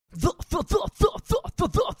The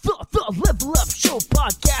Level Up Show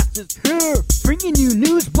podcast is here, bringing you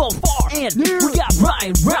news both far and near. We got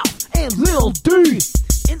Ryan, Ralph, and Lil D,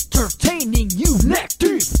 entertaining you neck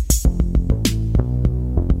deep.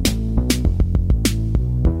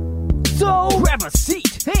 So grab a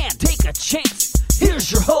seat and take a chance.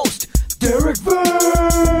 Here's your host, Derek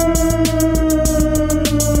Vance.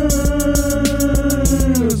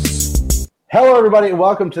 Hello, everybody, and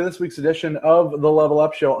welcome to this week's edition of The Level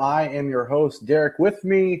Up Show. I am your host, Derek. With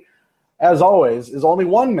me, as always, is only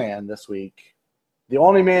one man this week. The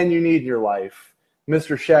only man you need in your life,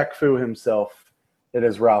 Mr. Shaq Fu himself. It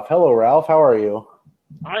is Ralph. Hello, Ralph. How are you?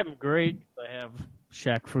 I'm great. I have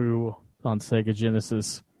Shaq Fu on Sega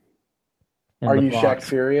Genesis. Are you Shaq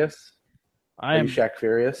Furious? I am Shaq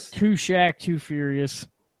Furious. Too Shaq, too furious.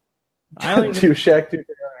 I don't even, Too Shaq, too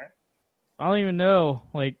furious. I don't even know.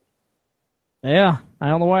 Yeah, I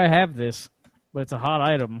don't know why I have this, but it's a hot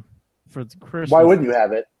item for Christmas. Why wouldn't you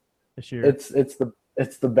have it? This year? It's the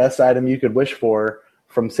best item you could wish for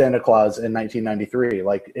from Santa Claus in 1993.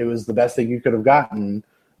 It was the best thing you could have gotten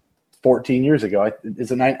 14 years ago. I'm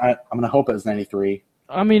going to hope it was 93.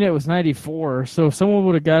 I mean, it was 94, so if someone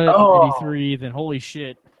would have got it in 93, then holy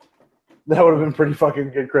shit. That would have been pretty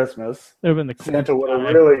fucking good Christmas. It would have been the coolest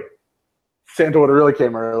Santa would have really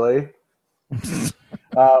came early.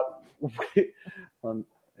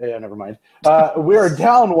 Never mind. We are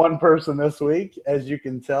down one person this week. As you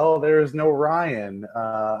can tell, there is no Ryan.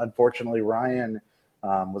 Unfortunately, Ryan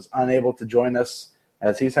was unable to join us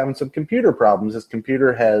as he's having some computer problems. His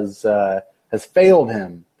computer has failed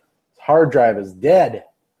him. His hard drive is dead,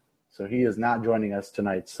 so he is not joining us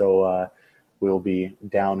tonight. So we'll be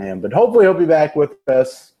down him, but hopefully he'll be back with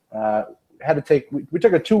us. We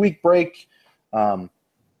took a 2-week break.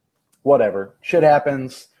 Whatever, shit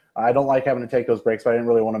happens. I don't like having to take those breaks, but I didn't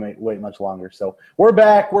really want to wait much longer. So we're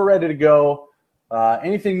back. We're ready to go.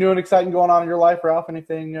 Anything new and exciting going on in your life, Ralph?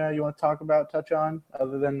 Anything you want to talk about, touch on,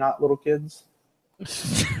 other than not little kids?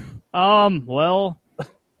 Well,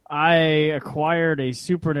 I acquired a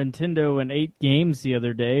Super Nintendo and 8 games the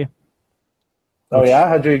other day. Oh, yeah?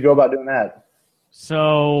 How'd you go about doing that?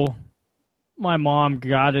 So my mom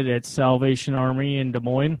got it at Salvation Army in Des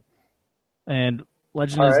Moines, and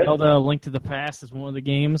Legend of Zelda: Link to the Past is one of the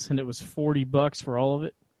games, and it was $40 for all of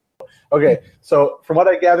it. Okay, so from what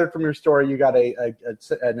I gathered from your story, you got a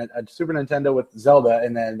Super Nintendo with Zelda,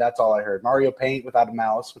 and then that's all I heard. Mario Paint without a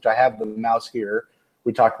mouse, which I have the mouse here.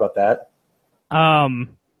 We talked about that.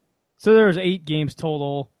 So there was 8 games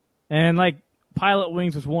total, and Pilot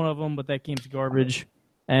Wings was one of them, but that game's garbage.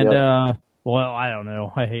 And well, I don't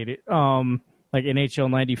know, I hate it. NHL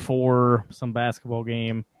 94, some basketball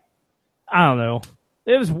game. I don't know.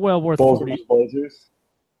 It was well worth $40.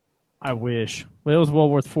 I wish, but it was well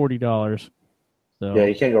worth $40. So yeah,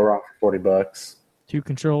 you can't go wrong for $40. 2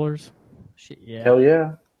 controllers. Shit, yeah. Hell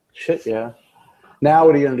yeah. Shit, yeah. Now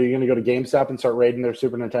what are you gonna do? You're gonna go to GameStop and start raiding their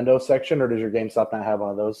Super Nintendo section, or does your GameStop not have one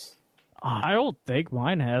of those? I don't think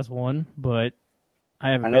mine has one, but I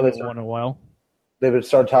haven't been to one in a while. They've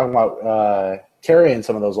started talking about carrying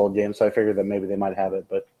some of those old games, so I figured that maybe they might have it.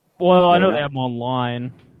 But I know they have them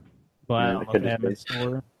online. But I don't know if they have it in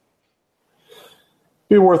store.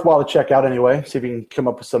 Be worthwhile to check out anyway. See if you can come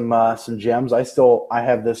up with some gems. I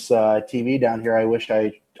have this TV down here. I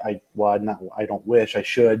should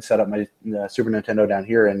set up my Super Nintendo down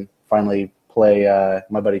here and finally play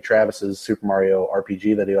my buddy Travis's Super Mario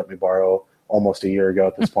RPG that he let me borrow almost a year ago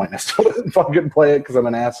at this point. And I still didn't fucking play it because I'm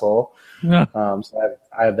an asshole. Yeah. So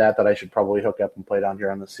I have that I should probably hook up and play down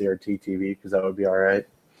here on the CRT TV because that would be all right.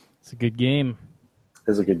 It's a good game.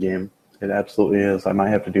 It is a good game. It absolutely is. I might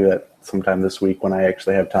have to do that sometime this week when I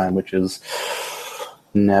actually have time, which is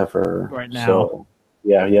never. Right now. So,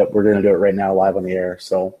 we're going to do it right now live on the air.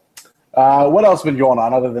 So what else has been going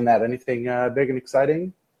on other than that? Anything big and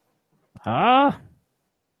exciting? Nah,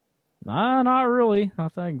 not really.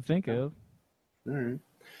 Nothing I can think of. All right.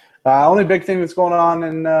 Only big thing that's going on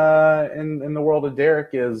in the world of Derek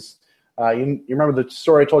is you remember the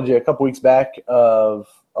story I told you a couple weeks back of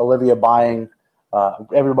Olivia buying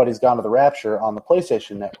Everybody's Gone to the Rapture on the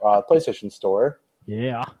PlayStation store.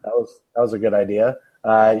 Yeah, that was a good idea.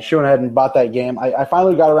 She went ahead and bought that game. I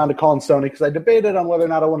finally got around to calling Sony because I debated on whether or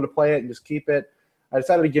not I wanted to play it and just keep it. I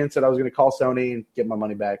decided against it. I was going to call Sony and get my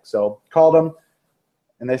money back. So called them,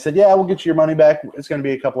 and they said, "Yeah, we'll get you your money back. It's going to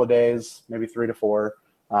be a couple of days, maybe 3 to 4."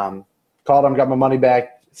 Called them, got my money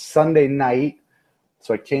back Sunday night.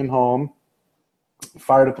 So I came home,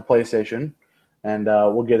 fired up the PlayStation. And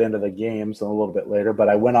we'll get into the games a little bit later. But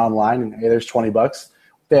I went online, and hey, there's $20.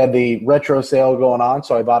 They had the retro sale going on,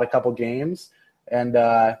 so I bought a couple games. and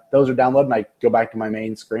those are downloaded, and I go back to my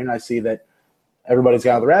main screen, and I see that Everybody's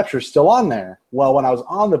Gone with the Rapture is still on there. Well, when I was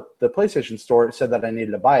on the PlayStation Store, it said that I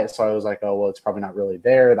needed to buy it, so I was like, oh, well, it's probably not really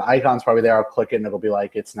there. The icon's probably there. I'll click it, and it'll be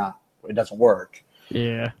like, it doesn't work.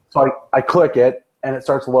 Yeah. So I click it, and it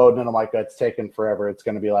starts loading, and I'm like, it's taken forever. It's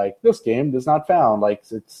going to be like, this game is not found. Like,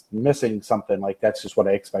 it's missing something. Like, that's just what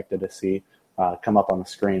I expected to see come up on the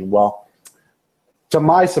screen. Well, to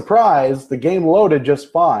my surprise, the game loaded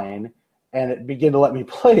just fine, and it began to let me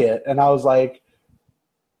play it, and I was like,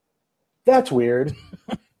 that's weird.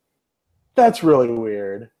 That's really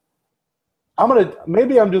weird.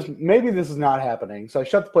 Maybe this is not happening. So I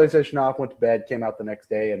shut the PlayStation off, went to bed, came out the next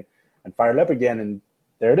day, and fired it up again, and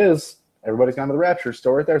there it is. Everybody's Gone to the Rapture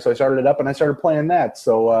store right there. So I started it up, and I started playing that.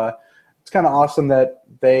 So it's kind of awesome that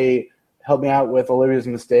they helped me out with Olivia's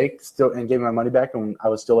Mistake and gave me my money back, and I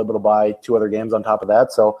was still able to buy 2 other games on top of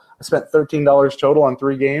that. So I spent $13 total on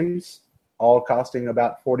 3 games, all costing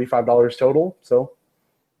about $45 total. So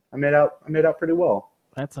I made out pretty well.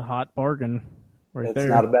 That's a hot bargain right there.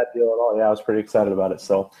 It's not a bad deal at all. Yeah, I was pretty excited about it.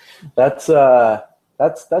 So that's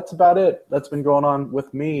about it. That's been going on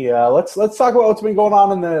with me. Let's talk about what's been going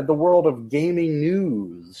on in the world of gaming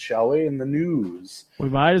news, shall we? In the news. We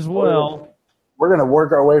might as well. We're going to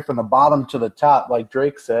work our way from the bottom to the top, like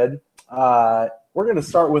Drake said. We're going to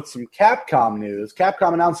start with some Capcom news.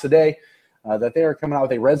 Capcom announced today that they are coming out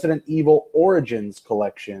with a Resident Evil Origins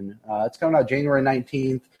collection. It's coming out January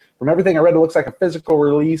 19th. From everything I read, it looks like a physical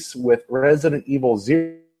release with Resident Evil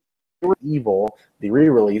 0 Evil, the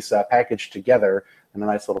re-release, packaged together in a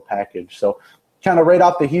nice little package. So kind of right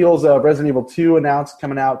off the heels of Resident Evil 2 announced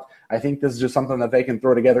coming out, I think this is just something that they can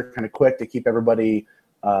throw together kind of quick to keep everybody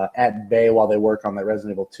at bay while they work on the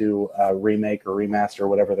Resident Evil 2 remake or remaster or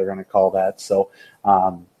whatever they're going to call that. So,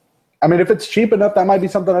 I mean, if it's cheap enough, that might be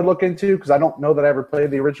something I'd look into because I don't know that I ever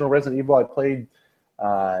played the original Resident Evil. I played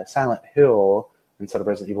Silent Hill instead of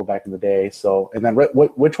Resident Evil back in the day. So, and then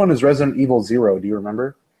which one is Resident Evil 0? Do you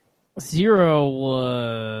remember? 0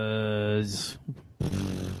 was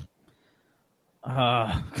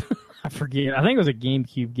I forget. I think it was a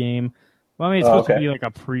GameCube game. Well, I mean, it's supposed to be like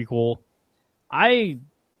a prequel. I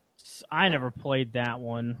never played that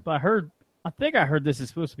one, but I think I heard this is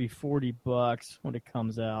supposed to be $40 when it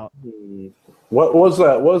comes out. What was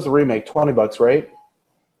that? What was the remake? $20, right?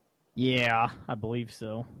 Yeah, I believe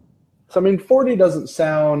so. So I mean, 40 doesn't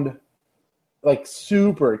sound like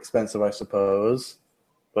super expensive, I suppose,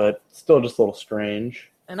 but still just a little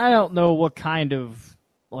strange. And I don't know what kind of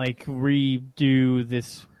like redo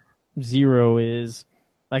this 0 is.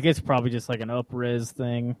 Like it's probably just like an up-res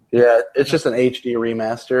thing. Yeah, it's just an HD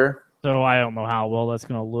remaster. So I don't know how well that's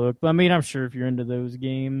going to look. But I mean, I'm sure if you're into those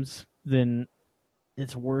games, then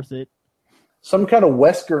it's worth it. Some kind of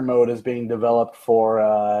Wesker mode is being developed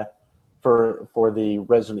for the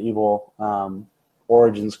Resident Evil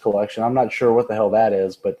Origins collection. I'm not sure what the hell that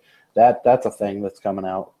is, but that's a thing that's coming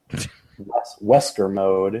out. Wesker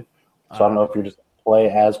mode. So I don't know if you're just play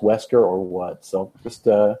as Wesker or what. So just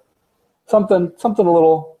something a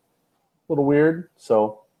little weird.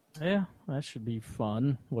 So yeah, that should be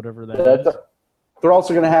fun. Whatever that is. They're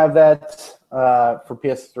also going to have that for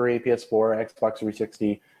PS3, PS4, Xbox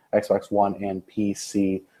 360, Xbox One, and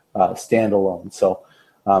PC standalone. So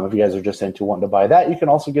if you guys are just into wanting to buy that, you can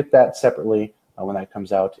also get that separately when that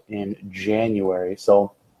comes out in January.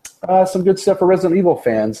 So some good stuff for Resident Evil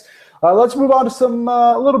fans. Let's move on to some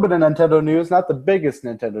a little bit of Nintendo news. Not the biggest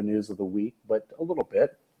Nintendo news of the week, but a little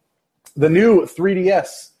bit. The new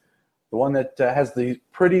 3DS, the one that has the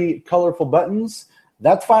pretty colorful buttons,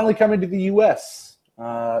 that's finally coming to the U.S.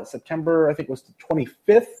 September, I think it was the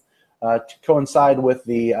 25th, to coincide with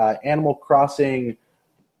the Animal Crossing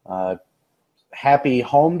Happy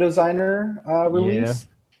Home Designer release.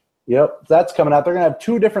 Yeah. Yep, that's coming out. They're going to have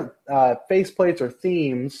 2 different faceplates or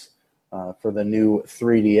themes for the new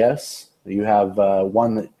 3DS. You have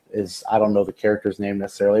one that is, I don't know the character's name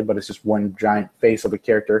necessarily, but it's just one giant face of a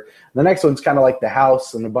character. The next one's kind of like the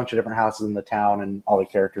house and a bunch of different houses in the town and all the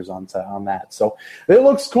characters on that. So it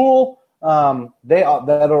looks cool. Those are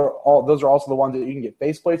also the ones that you can get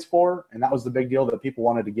faceplates for, and that was the big deal that people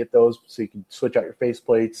wanted to get those so you could switch out your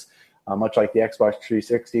faceplates, much like the Xbox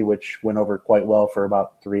 360, which went over quite well for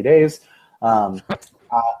about 3 days.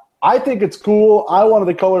 I think it's cool. I wanted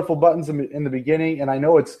the colorful buttons in the beginning, and I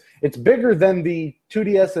know it's bigger than the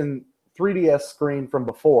 2DS and 3DS screen from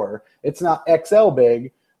before. It's not XL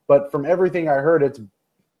big, but from everything I heard, it's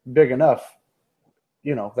big enough.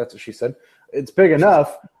 You know, that's what she said. It's big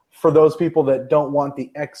enough for those people that don't want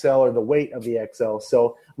the XL or the weight of the XL.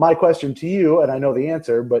 So my question to you, and I know the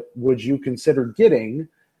answer, but would you consider getting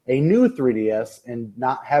a new 3DS and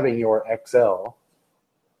not having your XL?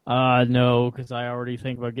 No, because I already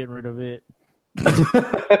think about getting rid of it.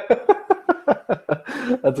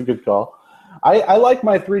 That's a good call. I like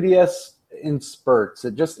my 3DS in spurts.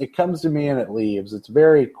 It comes to me and it leaves. It's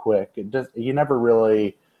very quick. I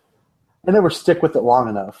never stick with it long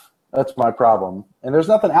enough. That's my problem. And there's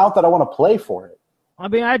nothing out that I want to play for it. I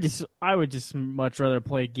mean, I would just much rather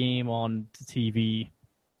play a game on the TV.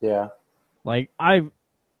 Yeah. Like I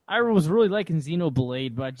was really liking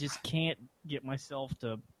Xenoblade, but I just can't get myself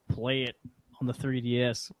to play it on the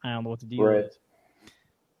 3DS. I don't know what the deal is.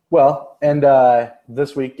 Well, and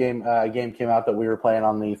this week a game came out that we were playing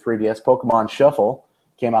on the 3DS. Pokemon Shuffle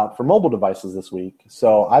came out for mobile devices this week.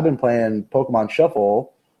 So I've been playing Pokemon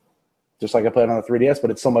Shuffle just like I played on the 3DS,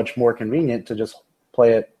 but it's so much more convenient to just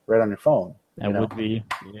play it right on your phone. That would be,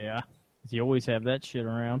 yeah. You always have that shit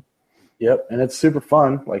around. Yep, and it's super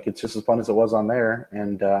fun. Like, it's just as fun as it was on there,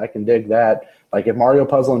 and I can dig that. Like, if Mario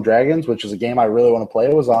Puzzle and Dragons, which is a game I really want to play,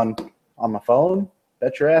 was on my phone,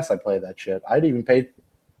 bet your ass I'd play that shit. I'd even pay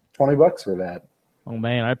 $20 for that. Oh,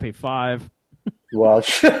 man, I'd pay $5. Well,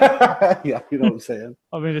 yeah, you know what I'm saying.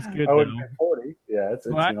 I mean, it's good, I would though. pay 40. Yeah, it's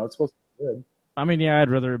supposed to be good. I mean, yeah, I'd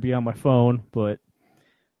rather it be on my phone, but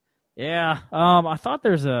yeah. I thought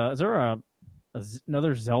is there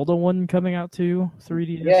another Zelda one coming out too?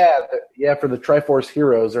 3DS? Yeah, for the Triforce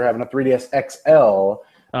Heroes, they're having a 3DS XL.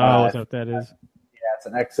 Oh, is that what that is? Yeah, it's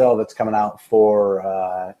an XL that's coming out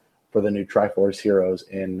for the new Triforce Heroes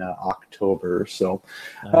in October. So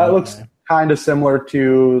it looks kind of similar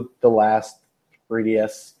to the last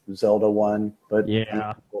 3DS Zelda one, but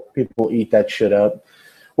yeah, people eat that shit up.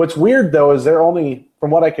 What's weird though is they're only, from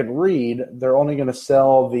what I could read, they're only going to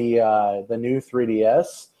sell the new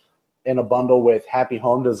 3DS in a bundle with Happy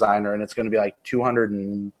Home Designer, and it's going to be like $200,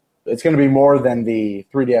 and it's going to be more than the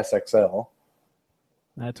 3DS XL.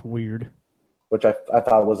 That's weird. Which I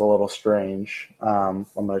thought was a little strange. I'm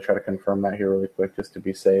going to try to confirm that here really quick just to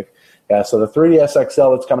be safe. Yeah, so the 3DS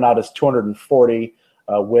XL that's coming out is $240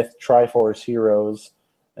 with Triforce Heroes,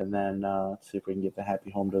 and then let's see if we can get the Happy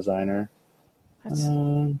Home Designer. That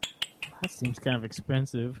seems kind of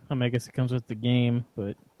expensive. I mean, I guess it comes with the game,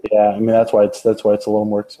 but yeah, I mean that's why it's a little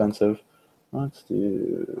more expensive. Let's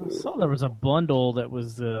do. I saw there was a bundle that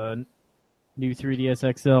was the new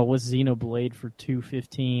 3DS XL with Xenoblade for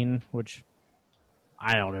 $215, which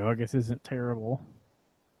I don't know. I guess isn't terrible.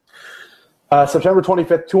 September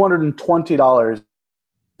 25th, $220.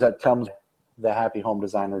 That comes with the Happy Home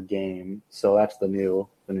Designer game. So that's the new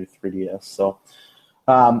 3DS. So.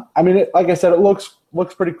 I mean, like I said, it looks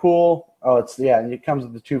pretty cool. Oh, and it comes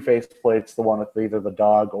with the two faceplates, the one with either the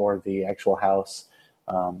dog or the actual house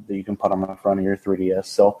that you can put on the front of your 3DS.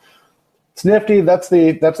 So it's nifty. That's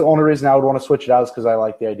the only reason I would want to switch it out, is because I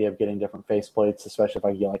like the idea of getting different faceplates, especially if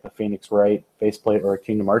I get like a Phoenix Wright faceplate or a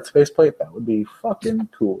Kingdom Hearts faceplate. That would be fucking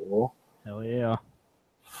cool. Hell yeah,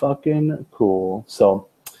 fucking cool. So.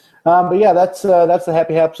 But yeah, that's the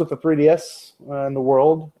happy haps with the 3DS in the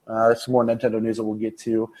world. Some more Nintendo news that we'll get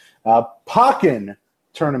to. Pokken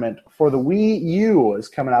tournament for the Wii U is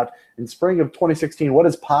coming out in spring of 2016. What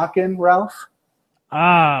is Pokken, Ralph?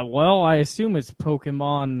 Well, I assume it's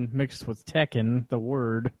Pokemon mixed with Tekken, the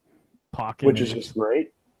word Pokken. Which is just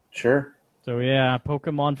great. Sure. So yeah,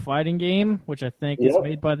 Pokemon fighting game, which I think is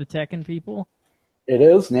made by the Tekken people. It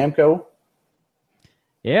is, Namco.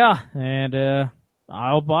 Yeah, and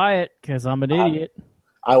I'll buy it because I'm an idiot.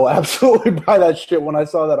 I will absolutely buy that shit. When I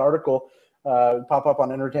saw that article pop up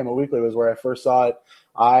on Entertainment Weekly was where I first saw it.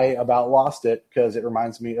 I about lost it because it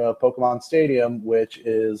reminds me of Pokemon Stadium, which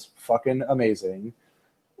is fucking amazing.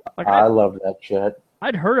 Like I love that shit.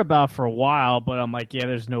 I'd heard about it for a while, but I'm like, yeah,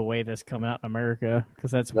 there's no way that's coming out in America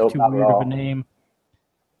because that's too weird of a name.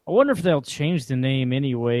 I wonder if they'll change the name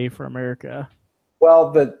anyway for America.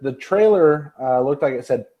 Well, the trailer looked like it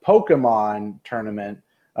said Pokemon Tournament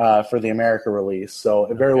for the America release, so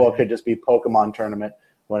it very well could just be Pokemon Tournament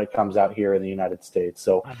when it comes out here in the United States.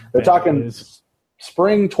 So they're talking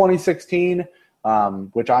spring 2016,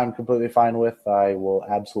 which I'm completely fine with. I will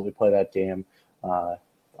absolutely play that game.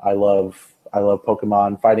 I love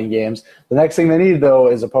Pokemon fighting games. The next thing they need, though,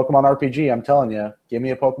 is a Pokemon RPG. I'm telling you, give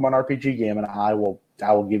me a Pokemon RPG game, and I will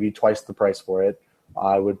give you twice the price for it.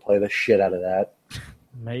 I would play the shit out of that.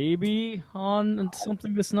 Maybe on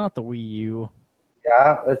something that's not the Wii U.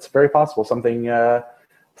 Yeah, it's very possible. Something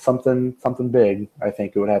big, I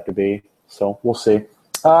think it would have to be. So we'll see.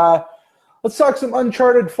 Let's talk some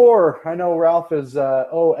Uncharted 4. I know Ralph is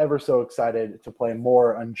ever so excited to play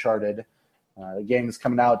more Uncharted. The game is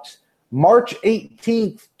coming out March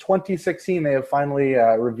 18th, 2016. They have finally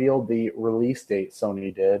revealed the release date,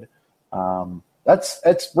 Sony did.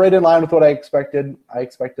 It's right in line with what I expected. I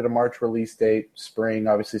expected a March release date, spring,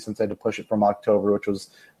 obviously, since I had to push it from October, which was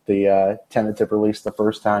the tentative release the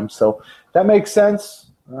first time. So that makes sense.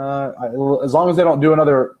 As long as they don't do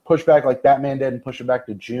another pushback like Batman did and push it back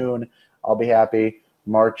to June, I'll be happy.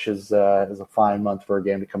 March is a fine month for a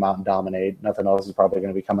game to come out and dominate. Nothing else is probably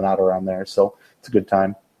going to be coming out around there, so it's a good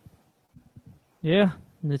time. Yeah,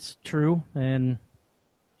 it's true, and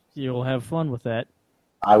you'll have fun with that.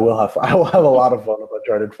 I will have a lot of fun with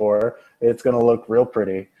Uncharted 4. It's going to look real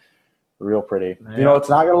pretty. Real pretty. Yeah. You know it's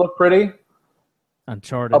not going to look pretty?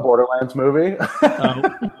 Uncharted. A Borderlands movie.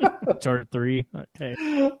 Uncharted 3. Okay.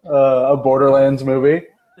 A Borderlands movie.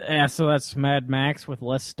 Yeah, so that's Mad Max with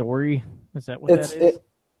less story. Is that what that is?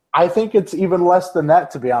 I think it's even less than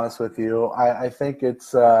that, to be honest with you. I think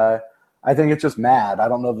it's just Mad. I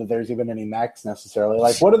don't know that there's even any Max necessarily.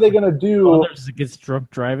 Like, what are they going to do? Oh, there's Gets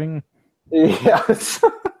Drunk Driving? Yes.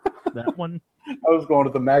 That one? I was going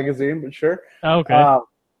with the magazine, but sure. Okay.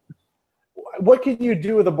 What can you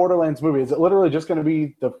do with a Borderlands movie? Is it literally just going to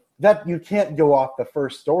be that you can't go off the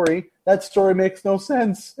first story? That story makes no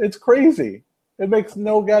sense. It's crazy. It makes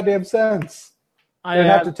no goddamn sense. I'd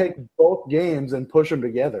have to take both games and push them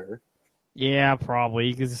together. Yeah,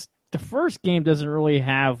 probably, because the first game doesn't really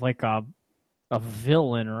have like a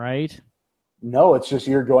villain, right? No, it's just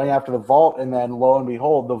you're going after the vault, and then lo and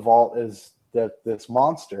behold, the vault is this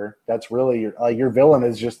monster. That's really your villain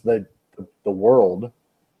is just the world.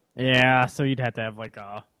 Yeah, so you'd have to have like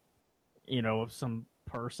some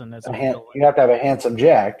person that's you have to have a handsome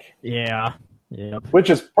Jack. Yeah. Yep. Which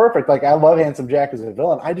is perfect. Like, I love Handsome Jack as a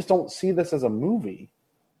villain. I just don't see this as a movie.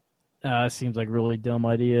 Seems like a really dumb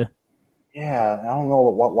idea. Yeah, I don't know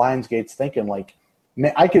what Lionsgate's thinking. Like,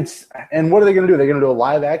 and what are they going to do? They're going to do a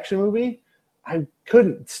live action movie? I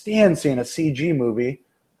couldn't stand seeing a CG movie.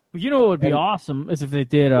 You know what would be awesome is if they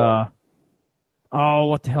did,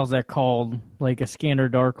 what the hell's that called? Like a Scanner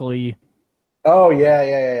Darkly. Oh,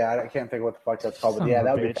 yeah. I can't think of what the fuck that's called, but yeah,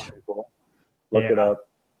 that would be pretty cool. Look it up.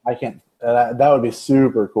 I can't. That would be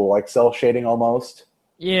super cool, like cell shading almost.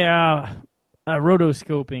 Yeah,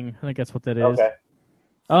 rotoscoping. I think that's what that is.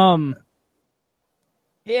 Okay.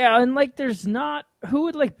 Yeah, and like, there's not who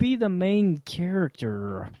would like be the main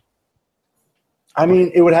character. I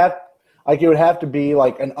mean, it would have to be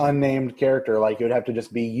like an unnamed character. Like, it would have to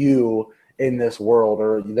just be you in this world,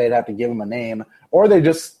 or they'd have to give them a name, or they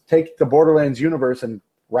just take the Borderlands universe and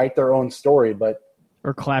write their own story.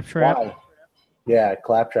 Or Claptrap. Why? Yeah,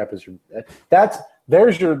 Claptrap is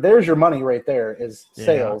there's your money right there is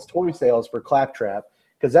sales, toy sales for Claptrap,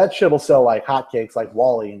 because that shit will sell like hotcakes, like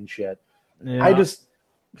Wally and shit. Yeah.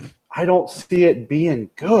 I don't see it being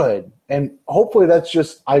good, and hopefully that's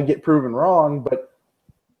just I get proven wrong, but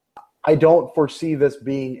I don't foresee this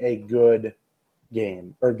being a good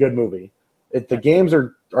game or a good movie. The games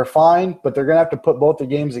are fine, but they're gonna have to put both the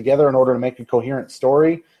games together in order to make a coherent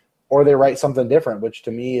story, or they write something different, which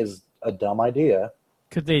to me is a dumb idea.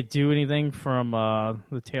 Could they do anything from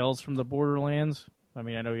the Tales from the Borderlands? I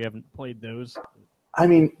mean, I know you haven't played those. I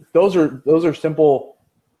mean, those are simple,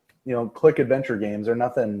 click adventure games. There's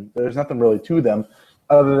nothing really to them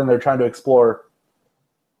other than they're trying to explore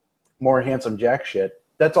more Handsome Jack shit.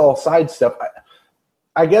 That's all side stuff.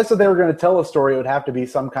 I guess if they were going to tell a story, it would have to be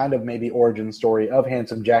some kind of maybe origin story of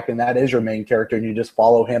Handsome Jack, and that is your main character, and you just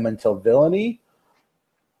follow him until villainy.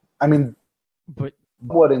 I mean, but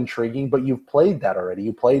what intriguing, but you've played that already.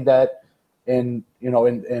 You played that in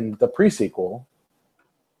the pre-sequel.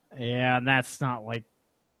 Yeah, and that's not like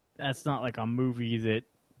a movie that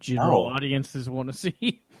general audiences want to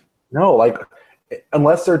see. No, like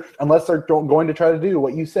unless they're going to try to do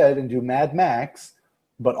what you said and do Mad Max,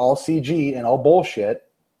 but all CG and all bullshit.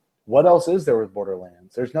 What else is there with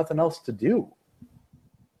Borderlands? There's nothing else to do.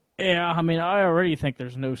 Yeah, I mean, I already think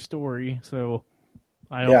there's no story, so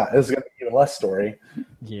this is going to be even less story.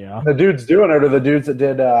 Yeah. The dudes doing it are the dudes that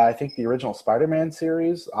did, I think, the original Spider-Man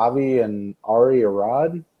series, Avi and Ari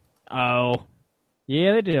Arad. Oh.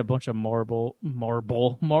 Yeah, they did a bunch of Marvel things,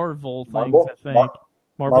 I think.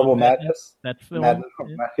 Marvel Madness? That film.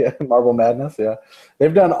 Yeah, Marvel Madness, yeah.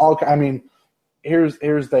 They've done all, I mean, here's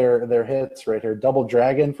their hits right here. Double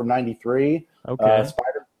Dragon from 93. Okay.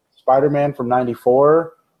 Spider-Man from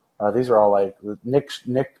 94. These are all like Nick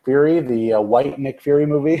Fury, the white Nick Fury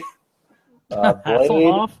movie.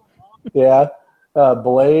 Blade. Yeah.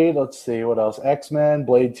 Blade. Let's see what else. X-Men,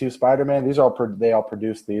 Blade 2, Spider-Man. These are they all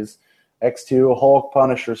produced these. X2, Hulk,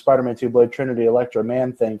 Punisher, Spider-Man 2, Blade, Trinity, Elektra,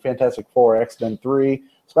 Man-Thing, Fantastic Four, X-Men 3,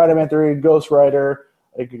 Spider-Man 3, Ghost Rider.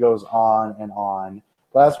 It goes on and on.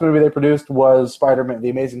 The last movie they produced was Spider-Man,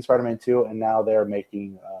 The Amazing Spider-Man 2, and now they're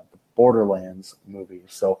making the Borderlands movie.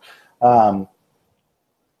 So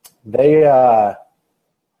They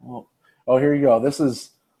here you go. This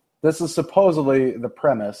is supposedly the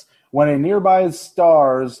premise. When a nearby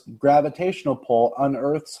star's gravitational pull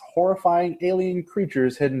unearths horrifying alien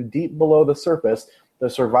creatures hidden deep below the surface, the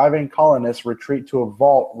surviving colonists retreat to a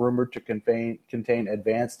vault rumored to contain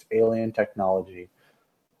advanced alien technology.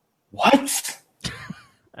 What?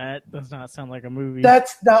 That does not sound like a movie.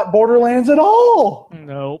 That's not Borderlands at all.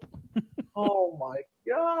 Nope. Oh my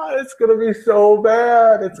God, it's going to be so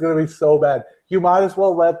bad. It's going to be so bad. You might as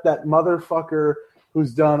well let that motherfucker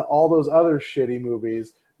who's done all those other shitty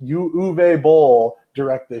movies, Uwe Boll,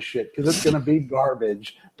 direct this shit, because it's going to be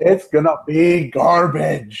garbage. It's going to be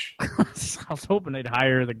garbage. I was hoping they'd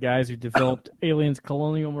hire the guys who developed Aliens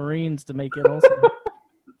Colonial Marines to make it also.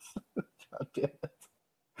 God damn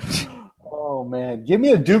it. Oh, man. Give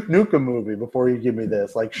me a Duke Nukem movie before you give me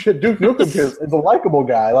this. Like, shit, Duke Nukem is a likable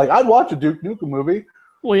guy. Like, I'd watch a Duke Nukem movie.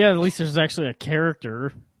 Well, yeah, at least there's actually a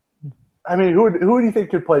character. I mean, who do you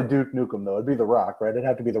think could play Duke Nukem, though? It'd be The Rock, right? It'd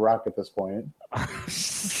have to be The Rock at this point.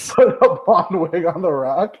 Put a blonde wig on The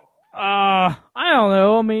Rock. I don't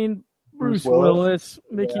know. I mean, Bruce Willis,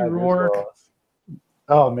 Mickey Rourke.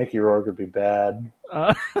 Oh, Mickey Rourke would be bad.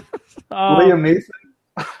 Liam Neeson.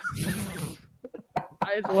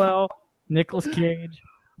 As well. Nicolas Cage.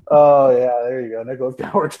 Oh, yeah, there you go.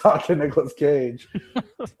 Now we're talking Nicolas Cage.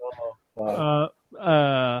 I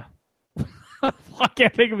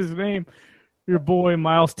can't think of his name. Your boy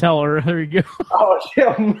Miles Teller. There you go. Oh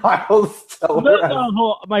yeah, Miles Teller.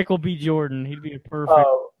 No, Michael B. Jordan. He'd be a perfect.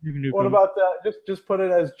 What about that? Just put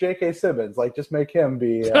it as J.K. Simmons. Like, just make him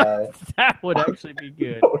be. That would actually be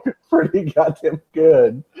good. That would be pretty goddamn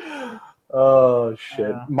good. Oh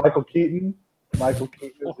shit, Michael Keaton. Why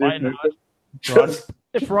not?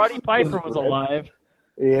 If Roddy Piper was alive.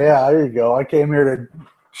 Yeah, there you go. I came here to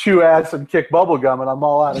chew ass and kick bubble gum, and I'm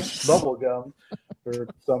all out of bubble gum or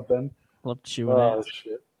something. Love chewing ass.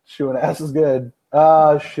 Shit. Chewing ass is good.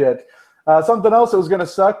 Shit. Something else that was going to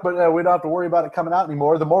suck, but we don't have to worry about it coming out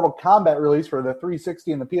anymore. The Mortal Kombat release for the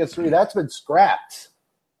 360 and the PS3, that's been scrapped.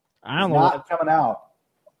 I don't know. It's not coming out.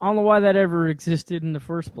 I don't know why that ever existed in the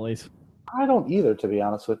first place. I don't either, to be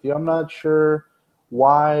honest with you. I'm not sure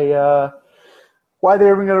why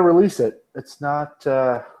they're even going to release it. It's not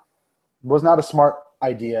was not a smart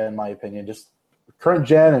idea, in my opinion. Just current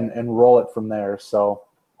gen and roll it from there. So,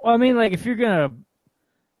 well, I mean, like if you're gonna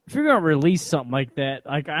release something like that,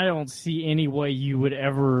 like I don't see any way you would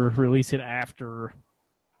ever release it after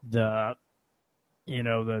the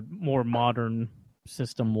the more modern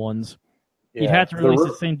system ones. Yeah, you'd have to release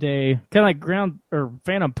the same day, kind of like Ground or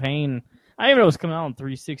Phantom Pain. I didn't know it was coming out on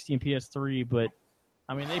 360 and PS3, but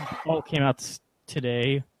I mean they all came out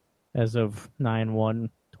today as of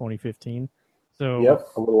 9/1/2015. So yep,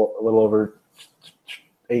 a little over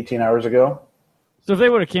 18 hours ago. So if they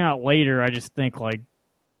would have came out later, I just think like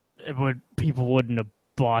people wouldn't have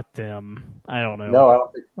bought them. I don't know. No, I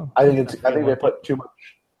don't think. I think they put too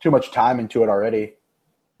much time into it already.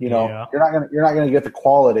 You're not gonna get the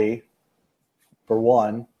quality for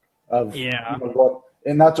one of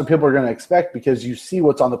and that's what people are going to expect because you see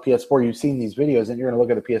what's on the PS4. You've seen these videos, and you're going to look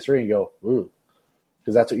at the PS3 and go, ooh.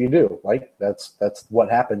 Because that's what you do. Like that's what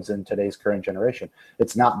happens in today's current generation.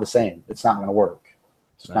 It's not the same. It's not going to work.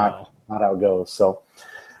 It's not how it goes. So,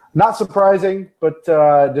 not surprising, but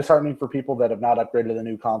disheartening for people that have not upgraded to the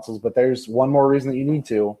new consoles. But there's one more reason that you need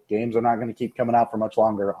to. Games are not going to keep coming out for much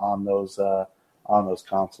longer on those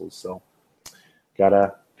consoles. So,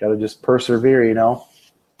 gotta just persevere.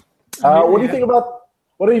 What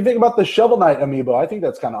do you think about the Shovel Knight amiibo? I think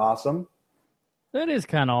that's kind of awesome. That is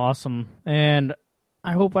kind of awesome, and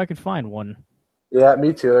I hope I could find one. Yeah,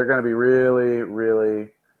 me too. They're going to be really, really,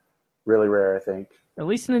 really rare, I think. At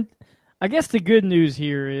least, I guess the good news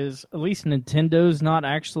here is at least Nintendo's not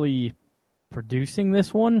actually producing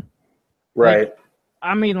this one. Right.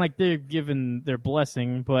 They're given their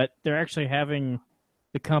blessing, but they're actually having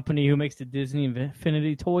the company who makes the Disney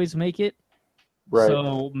Infinity toys make it. Right.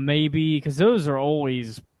 So maybe, because those are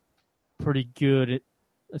always pretty good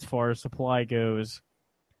as far as supply goes.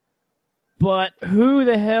 But who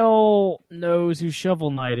the hell knows who Shovel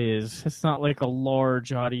Knight is? It's not like a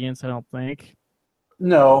large audience, I don't think.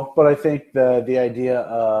 No, but I think the idea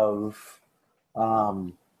of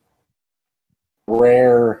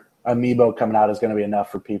rare amiibo coming out is going to be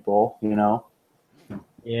enough for people,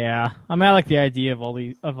 Yeah, I like the idea of all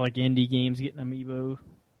these indie games getting amiibo.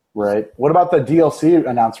 Right. What about the DLC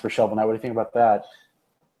announced for Shovel Knight? What do you think about that?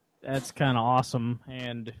 That's kind of awesome,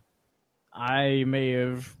 and I may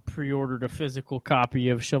have pre-ordered a physical copy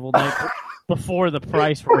of Shovel Knight before the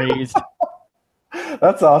price raised.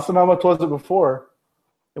 That's awesome. How much was it before?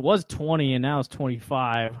 It was 20 and now it's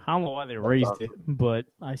 25. I don't know why they raised it, but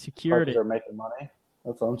I secured it. They're making money.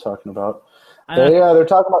 That's what I'm talking about. They're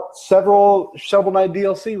talking about several Shovel Knight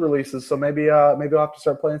DLC releases, so maybe I'll have to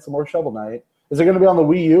start playing some more Shovel Knight. Is it going to be on the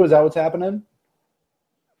Wii U? Is that what's happening?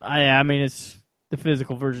 I mean, it's the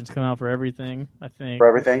physical version's come out for everything, I think. For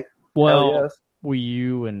everything? Well, yes. Wii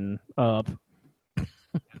U and up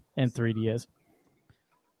and 3DS.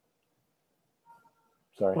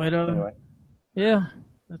 Sorry. But, anyway. Yeah,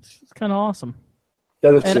 it's kind of awesome.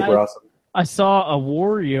 That is super awesome. I saw a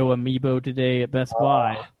Wario amiibo today at Best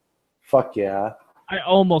Buy. Fuck yeah. I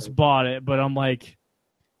almost bought it, but I'm like,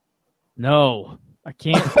 no, I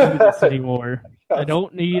can't do this anymore. I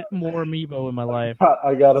don't need more amiibo in my life.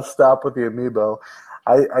 I gotta stop with the amiibo.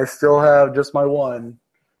 I still have just my one.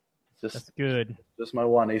 That's good. Just my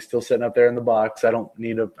one. He's still sitting up there in the box. I don't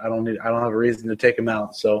have a reason to take him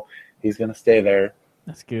out, so he's gonna stay there.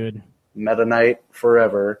 That's good. Meta Knight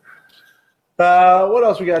forever. What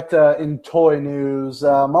else we got in toy news?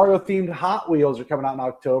 Mario-themed Hot Wheels are coming out in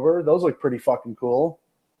October. Those look pretty fucking cool.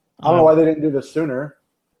 I don't know why they didn't do this sooner.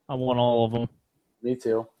 I want all of them. Me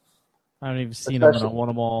too. I haven't even seen them, and I want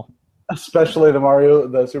them all. Especially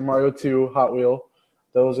the Super Mario 2 Hot Wheel.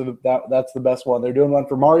 Those are that's the best one. They're doing one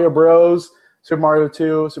for Mario Bros, Super Mario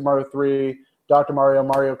 2, Super Mario 3, Dr. Mario,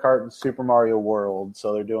 Mario Kart, and Super Mario World.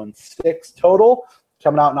 So they're doing 6 total,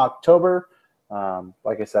 coming out in October.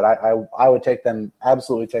 Like I said, I would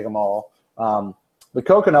absolutely take them all. The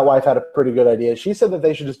Coconut Wife had a pretty good idea. She said that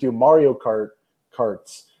they should just do Mario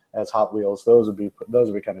carts as Hot Wheels. Those would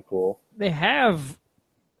be kind of cool. They have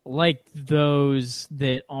like those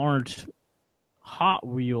that aren't Hot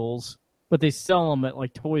Wheels, but they sell them at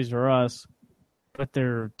like Toys R Us. But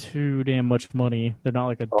they're too damn much money. They're not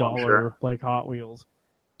like $1 like Hot Wheels.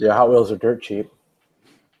 Yeah, Hot Wheels are dirt cheap.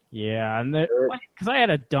 Yeah, and because I had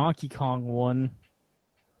a Donkey Kong one,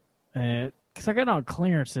 because I got it on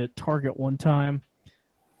clearance at Target one time.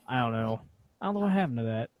 I don't know what happened to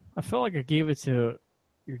that. I felt like I gave it to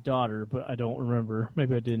your daughter, but I don't remember.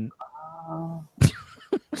 Maybe I didn't.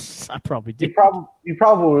 I probably did. You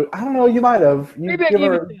probably. I don't know. You might have. Maybe I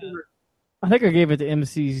gave it. I think I gave it to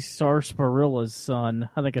MC Sarsarilla's son.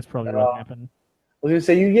 I think that's probably what happened. I was gonna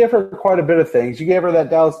say you gave her quite a bit of things. You gave her that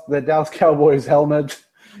Dallas Cowboys helmet.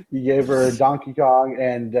 You gave her Donkey Kong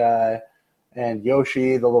and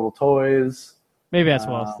Yoshi, the little toys. Maybe that's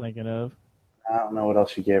what I was thinking of. I don't know what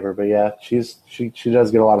else you gave her, but yeah, she does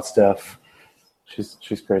get a lot of stuff.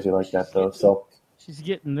 She's crazy like that though. So she's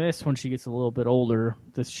getting this when she gets a little bit older.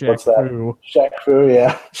 This Shaq Fu. Shaq Fu,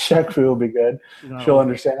 yeah. Shaq Fu will be good. She'll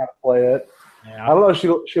understand how to play it. Yeah. I don't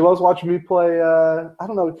know. She loves watching me play. I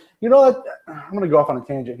don't know. You know what? I'm going to go off on a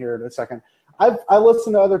tangent here in a second. I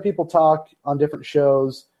listen to other people talk on different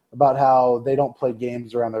shows about how they don't play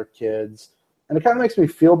games around their kids. And it kind of makes me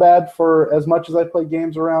feel bad for as much as I play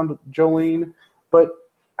games around Jolene. But,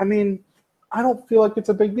 I mean, I don't feel like it's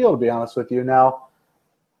a big deal, to be honest with you. Now,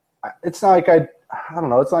 it's not like I don't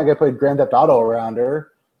know. It's not like I played Grand Theft Auto around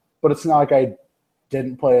her. But it's not like I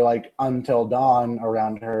didn't play, like, Until Dawn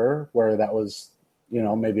around her, where that was, you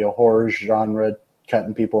know, maybe a horror genre,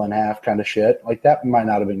 cutting people in half kind of shit. Like, that might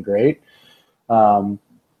not have been great.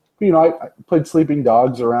 You know, I played Sleeping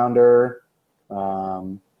Dogs around her.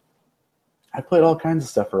 I played all kinds of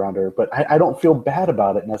stuff around her, but I don't feel bad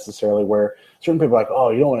about it necessarily, where certain people are like,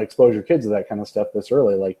 oh, you don't want to expose your kids to that kind of stuff this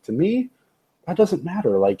early. Like, to me, that doesn't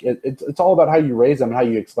matter. Like, it's all about how you raise them and how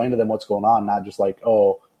you explain to them what's going on, not just like,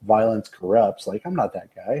 oh, violence corrupts. Like, I'm not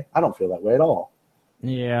that guy. I don't feel that way at all.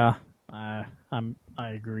 Yeah, I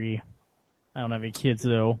agree. I don't have any kids,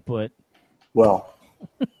 though, but... Well...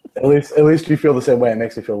 At least you feel the same way. It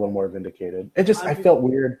makes me feel a little more vindicated. I felt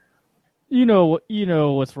weird. You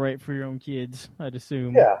know what's right for your own kids, I'd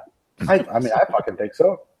assume. Yeah. I mean, I fucking think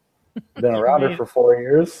so. Been around her for 4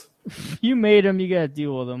 years. You made them, you got to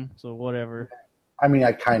deal with them, so whatever. I mean,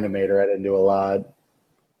 I kind of made her. I didn't do a lot.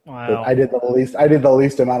 Wow. But I did the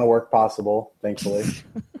least amount of work possible, thankfully.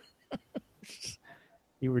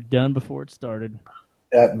 You were done before it started.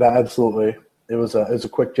 Yeah, absolutely. It was a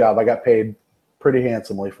quick job. I got paid pretty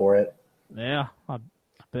handsomely for it. Yeah, I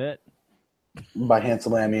bet. By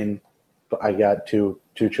handsomely, I mean I got two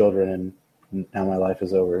children, and now my life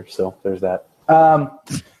is over. So there's that.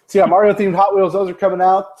 So yeah, Mario themed Hot Wheels. Those are coming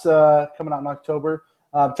out in October.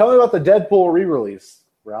 Tell me about the Deadpool re-release,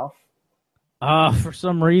 Ralph. For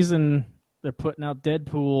some reason, they're putting out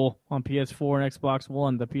Deadpool on PS4 and Xbox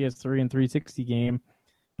One, the PS3 and 360 game,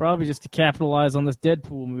 probably just to capitalize on this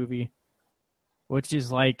Deadpool movie, which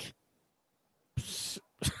is like.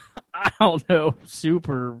 I don't know,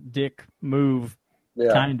 super dick move,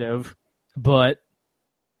 kind of, but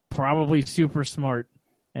probably super smart.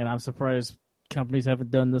 and I'm surprised companies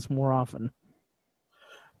haven't done this more often.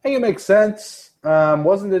 I think it makes sense.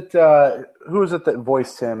 Wasn't it who was it that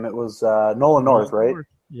voiced him? It was Nolan North, right?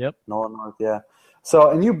 Yep. Nolan North, yeah.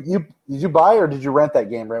 So, and you did you buy or did you rent that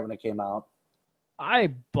game right when it came out?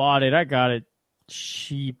 I bought it. I got it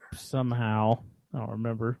cheap somehow. I don't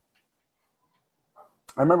remember.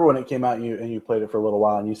 I remember when it came out and you played it for a little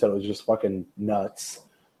while and you said it was just fucking nuts.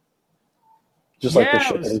 Just like the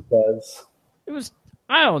shit that he says. It was,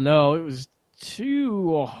 I don't know, it was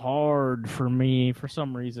too hard for me for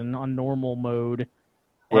some reason on normal mode.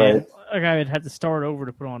 Right. And like I had to start over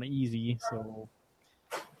to put on easy, so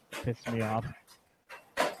it pissed me off.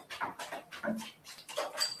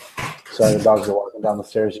 Sorry, the dogs are walking down the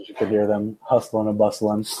stairs. You could hear them hustling and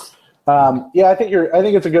bustling. Yeah, I think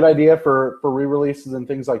it's a good idea for re-releases and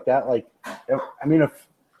things like that. Like, I mean,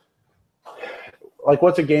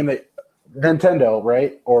 what's a game that Nintendo,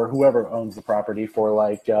 right, or whoever owns the property for,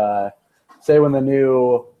 like, say when the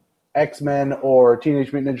new X-Men or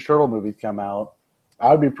Teenage Mutant Ninja Turtle movies come out,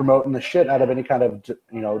 I would be promoting the shit out of any kind of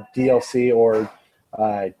DLC or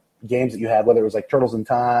games that you had, whether it was like Turtles in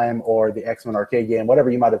Time or the X-Men arcade game,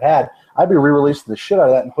 whatever you might have had. I'd be re-releasing the shit out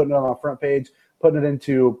of that and putting it on the front page, putting it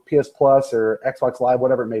into PS Plus or Xbox Live,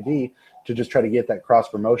 whatever it may be, to just try to get that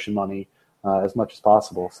cross-promotion money as much as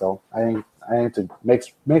possible. So I think it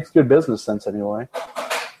makes good business sense anyway.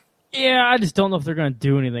 Yeah, I just don't know if they're going to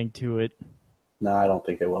do anything to it. No, I don't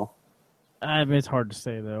think they will. I mean, it's hard to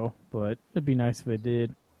say though, but it'd be nice if they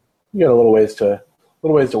did. You got a little ways to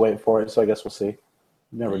wait for it, so I guess we'll see.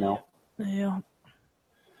 You never know. Yeah.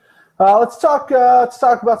 Let's talk about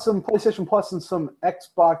some PlayStation Plus and some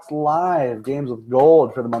Xbox Live games with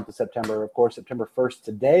gold for the month of September. Of course, September 1st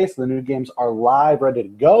today, so the new games are live, ready to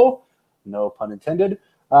go. No pun intended.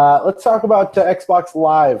 Let's talk about Xbox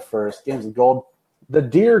Live first. Games with gold. The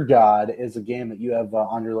Deer God is a game that you have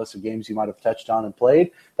on your list of games you might have touched on and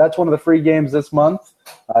played. That's one of the free games this month.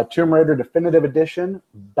 Tomb Raider Definitive Edition,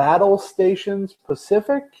 Battle Stations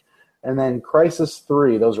Pacific, and then Crisis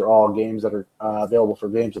 3. Those are all games that are available for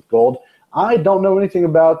games with gold. I don't know anything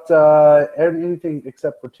about anything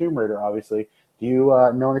except for Tomb Raider, obviously. Do you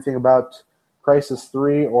know anything about Crisis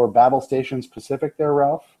 3 or Battle Stations Pacific there,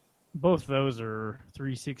 Ralph? Both those are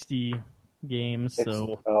 360 games,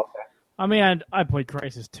 so... Okay. I mean, I played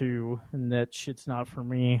Crisis 2, and that shit's not for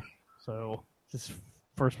me. So, this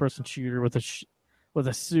first-person shooter with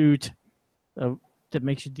a suit that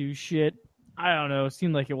makes you do shit. I don't know. It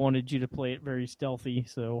seemed like it wanted you to play it very stealthy,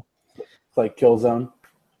 so... It's like Killzone?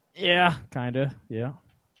 Yeah, kind of, yeah.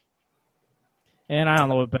 And I don't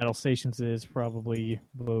know what Battle Stations is. Probably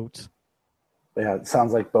boats. Yeah, it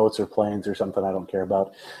sounds like boats or planes or something I don't care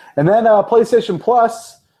about. And then PlayStation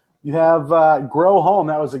Plus... You have Grow Home.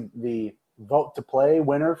 That was the vote to play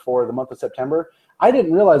winner for the month of September. I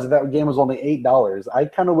didn't realize that game was only $8. I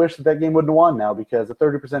kind of wish that game wouldn't have won now because a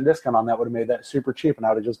 30% discount on that would have made that super cheap and I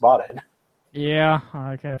would have just bought it. Yeah,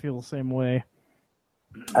 I kind of feel the same way.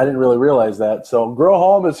 I didn't really realize that. So Grow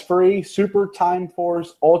Home is free. Super Time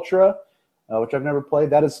Force Ultra, which I've never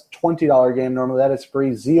played. That is $20 game normally. That is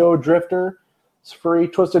free. Zeo Drifter is free.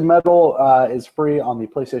 Twisted Metal is free on the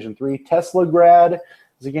PlayStation 3. Tesla Grad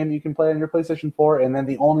is a game that you can play on your PlayStation 4, and then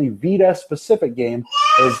the only Vita-specific game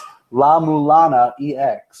is La Mulana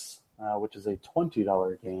EX, which is a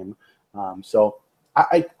 $20 game. So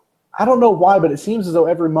I don't know why, but it seems as though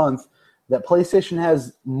every month that PlayStation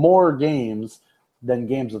has more games than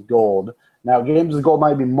games with gold. Now, games with gold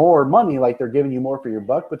might be more money, like they're giving you more for your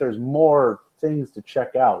buck, but there's more things to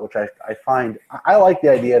check out, which I find – I like the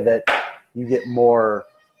idea that you get more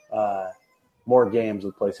games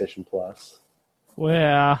with PlayStation Plus. Well,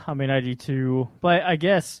 yeah, I mean, I do too. But I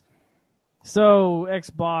guess, so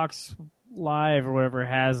Xbox Live or whatever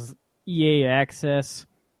has EA Access,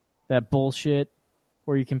 that bullshit,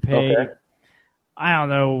 where you can pay, I don't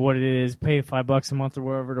know what it is, pay $5 a month or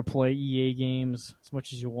whatever to play EA games as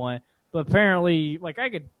much as you want. But apparently, like, I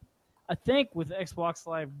think with Xbox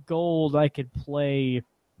Live Gold, I could play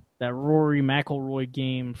that Rory McIlroy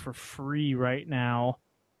game for free right now.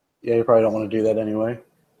 Yeah, you probably don't want to do that anyway.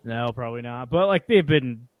 No, probably not. But like they've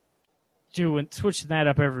been switching that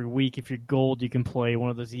up every week. If you're gold, you can play one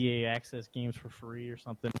of those EA Access games for free or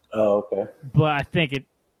something. Oh, okay. But I think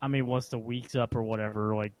once the week's up or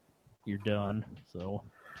whatever, like you're done. So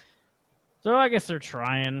I guess they're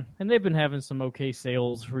trying, and they've been having some okay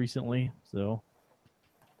sales recently. So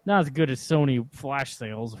not as good as Sony flash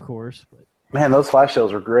sales, of course. But man, those flash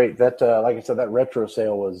sales were great. That, like I said, that retro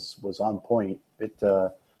sale was on point.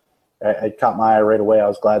 It caught my eye right away. I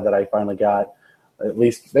was glad that I finally got at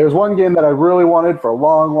least – there was one game that I really wanted for a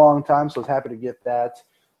long, long time, so I was happy to get that.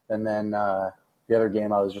 And then, The other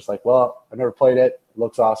game, I was just like, well, I've never played it. It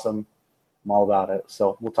looks awesome. I'm all about it.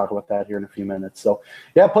 So we'll talk about that here in a few minutes. So,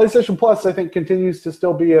 yeah, PlayStation Plus, I think, continues to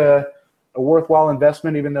still be a worthwhile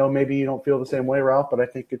investment, even though maybe you don't feel the same way, Ralph. But I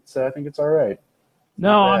think it's all right.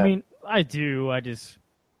 No, I mean, I do. I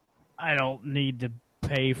don't need to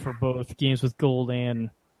pay for both games with gold and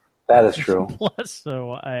that is true. Plus,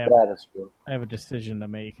 so that is true. I have a decision to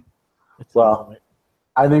make. Well,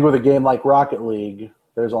 I think with a game like Rocket League,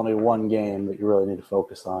 there's only one game that you really need to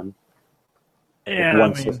focus on. Yeah,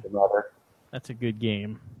 one system, rather. That's a good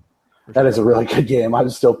game. That is a really good game. I'm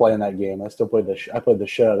still playing that game. I played the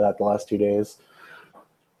shit out of that the last 2 days.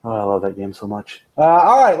 Oh, I love that game so much.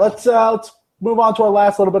 All right, let's move on to our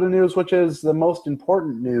last little bit of news, which is the most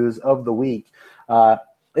important news of the week.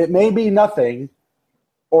 It may be nothing,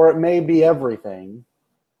 or it may be everything.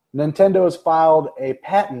 Nintendo has filed a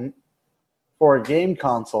patent for a game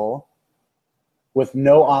console with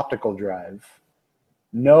no optical drive.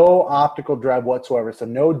 No optical drive whatsoever, so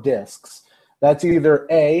no discs. That's either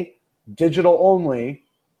A, digital only,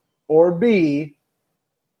 or B,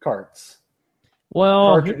 carts. Well,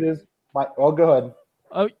 cartridges. Go ahead.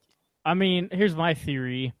 Oh, I mean, here's my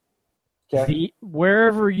theory. Okay.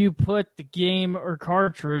 Wherever you put the game or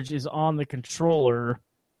cartridge is on the controller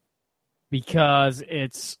because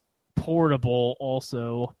it's portable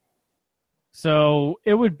also. So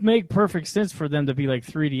it would make perfect sense for them to be like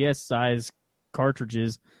 3DS size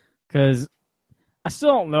cartridges because I still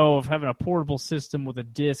don't know if having a portable system with a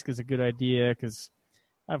disc is a good idea because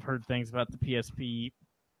I've heard things about the PSP,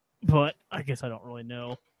 but I guess I don't really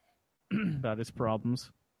know about its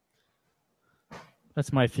problems.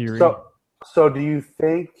 That's my theory. So do you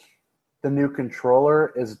think the new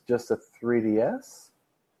controller is just a 3DS?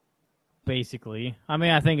 Basically. I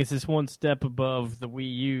mean, I think it's just one step above the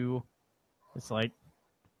Wii U. It's like,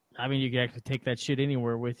 I mean, you can actually take that shit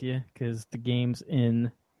anywhere with you because the game's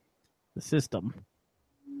in the system.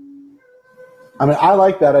 I mean, I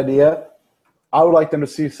like that idea. I would like them to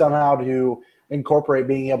see somehow to incorporate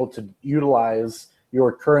being able to utilize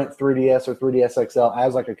your current 3DS or 3DS XL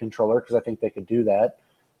as like a controller, because I think they could do that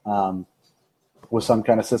with some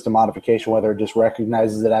kind of system modification, whether it just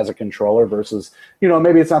recognizes it as a controller versus,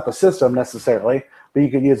 maybe it's not the system necessarily, but you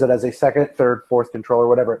could use it as a second, third, fourth controller,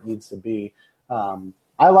 whatever it needs to be.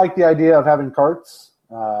 I like the idea of having carts,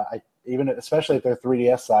 especially if they're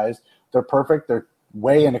 3DS size. They're perfect. They're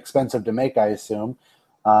way inexpensive to make, I assume.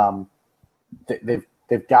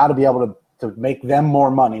 They've got to be able to make them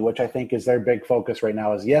more money, which I think is their big focus right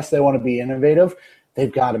now. Is yes, they want to be innovative.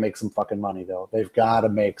 They've got to make some fucking money, though. They've got to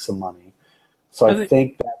make some money. So I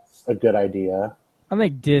think that's a good idea. I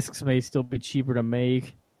think discs may still be cheaper to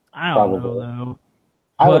make. I don't know, though.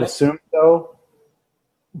 I would assume so.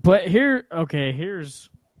 But here's what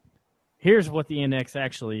the NX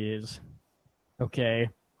actually is. Okay.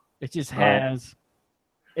 It just has...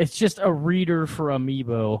 It's just a reader for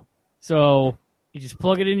Amiibo. So you just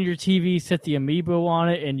plug it into your TV, set the Amiibo on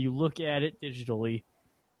it, and you look at it digitally.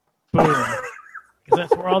 Boom. Because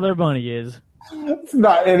that's where all their money is. It's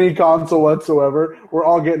not any console whatsoever. We're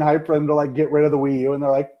all getting hyped for them to get rid of the Wii U, and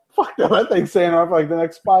they're like, fuck that thing's staying on for the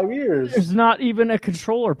next 5 years. There's not even a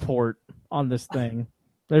controller port on this thing.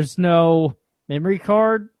 There's no memory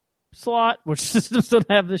card slot, which systems don't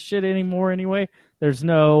have this shit anymore anyway. There's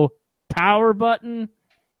no power button.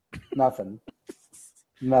 Nothing.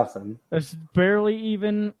 There's barely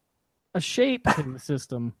even a shape in the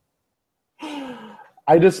system.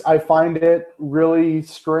 I find it really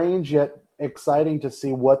strange yet exciting to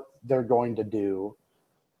see what they're going to do.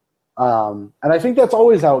 And I think that's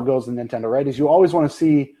always how it goes in Nintendo, right? Is you always want to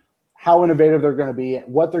see how innovative they're going to be,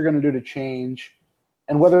 what they're going to do to change,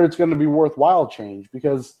 and whether it's going to be worthwhile change.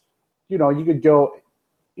 Because, you could go,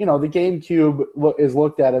 the GameCube is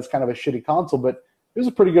looked at as kind of a shitty console, but it was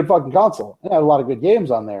a pretty good fucking console. It had a lot of good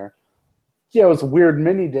games on there. Yeah, it was weird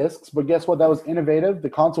mini discs, but guess what? That was innovative. The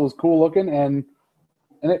console was cool looking, and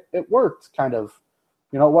it worked, kind of.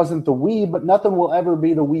 It wasn't the Wii, but nothing will ever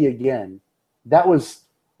be the Wii again. That was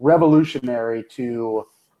revolutionary to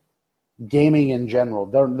gaming in general.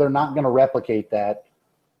 They're not going to replicate that.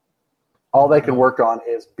 All they can work on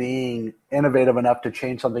is being innovative enough to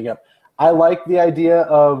change something up. I like the idea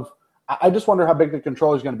of... I just wonder how big the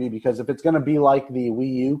controller is going to be, because if it's going to be like the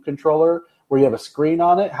Wii U controller where you have a screen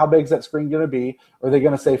on it, how big is that screen going to be? Or are they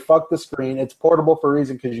going to say, fuck the screen, it's portable for a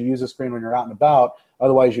reason because you use the screen when you're out and about,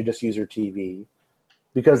 otherwise you just use your TV?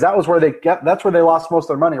 Because that's where they lost most of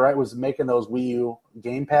their money, right? Was making those Wii U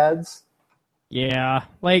game pads. Yeah,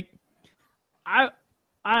 I don't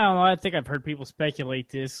know, I think I've heard people speculate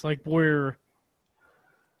this, where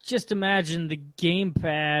just imagine the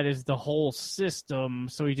gamepad is the whole system,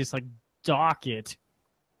 so you just dock it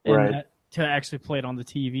and Right. to actually play it on the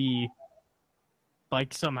TV.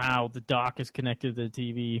 Like somehow the dock is connected to the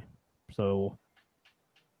TV. So,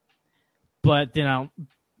 but then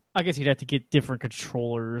I guess you'd have to get different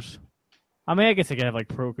controllers. I mean, I guess I could have like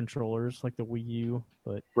pro controllers, like the Wii U,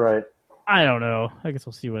 but Right. I don't know. I guess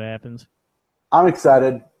we'll see what happens. I'm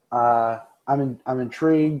excited. I'm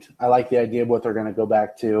intrigued. I like the idea of what they're going to go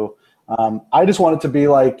back to. I just want it to be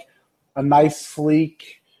like a nice,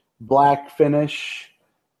 sleek black finish,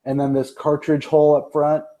 and then this cartridge hole up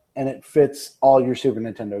front, and it fits all your Super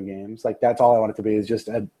Nintendo games. Like that's all I want it to be is just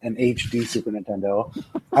an HD Super Nintendo.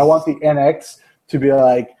 I want the NX to be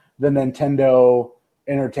like the Nintendo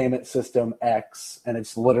Entertainment System X, and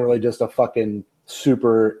it's literally just a fucking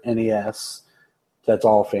Super NES. That's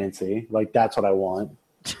all fancy. Like that's what I want.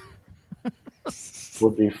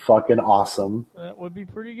 Would be fucking awesome. That would be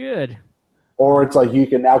pretty good. Or it's like you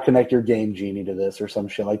can now connect your Game Genie to this or some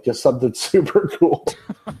shit. Like just something super cool.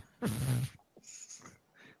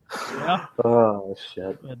 Yeah. Oh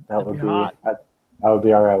shit. That would be hot. I would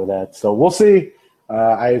be all right with that. So we'll see.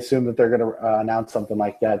 I assume that they're going to announce something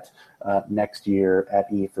like that next year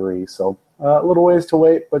at E3. So a little ways to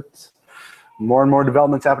wait, but more and more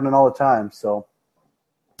developments happening all the time. So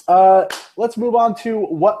let's move on to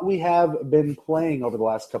what we have been playing over the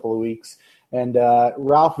last couple of weeks. And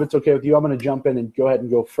Ralph, if it's okay with you, I'm going to jump in and go ahead and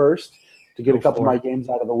go first to get a couple of my games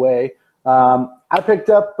out of the way. I picked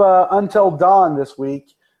up Until Dawn this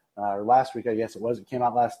week, or last week, I guess it was. It came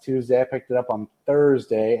out last Tuesday. I picked it up on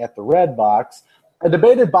Thursday at the Red Box. I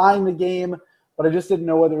debated buying the game, but I just didn't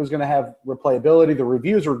know whether it was going to have replayability. The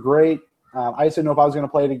reviews were great. I just didn't know if I was going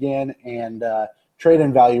to play it again, and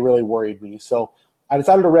trade-in value really worried me. So I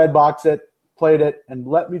decided to Red Box it, played it, and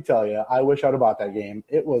let me tell you, I wish I'd have bought that game.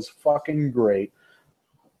 It was fucking great.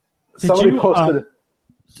 Somebody posted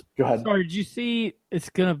go ahead. Sorry, did you see it's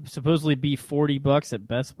going to supposedly be $40 at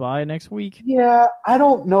Best Buy next week? Yeah, I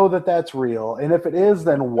don't know that that's real. And if it is,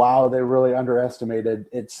 then wow, they really underestimated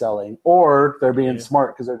its selling. Or they're being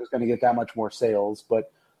smart because they're just going to get that much more sales.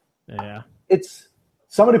 But yeah, it's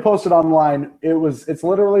somebody posted online. It's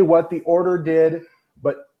literally what the order did,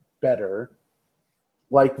 but better.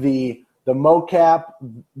 Like the mocap,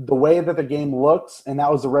 the way that the game looks, and that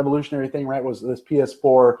was the revolutionary thing, right? Was this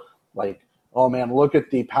PS4 like, oh man, look at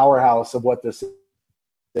the powerhouse of what this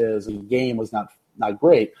is. The game was not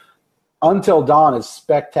great. Until Dawn is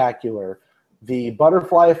spectacular. The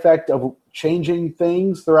butterfly effect of changing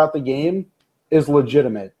things throughout the game is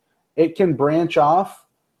legitimate. It can branch off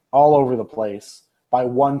all over the place by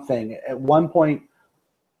one thing. At one point,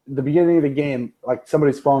 the beginning of the game, like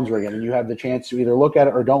somebody's phone's ringing, and you have the chance to either look at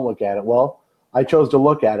it or don't look at it. Well, I chose to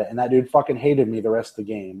look at it, and that dude fucking hated me the rest of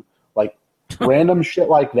the game. Like random shit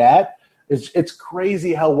like that. It's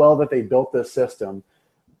crazy how well that they built this system,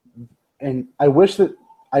 and I wish that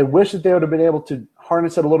they would have been able to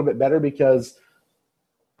harness it a little bit better. Because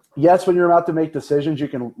yes, when you're about to make decisions, you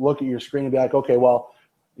can look at your screen and be like, okay, well,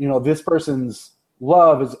 this person's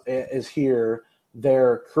love is here,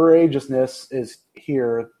 their courageousness is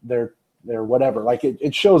here, their whatever. Like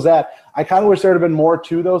it shows that. I kind of wish there would have been more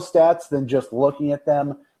to those stats than just looking at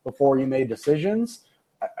them before you made decisions.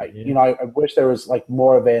 I wish there was like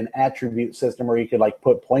more of an attribute system where you could like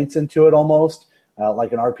put points into it almost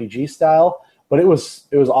like an RPG style. But it was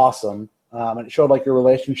awesome. And it showed like your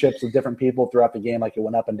relationships with different people throughout the game. Like it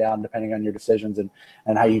went up and down depending on your decisions and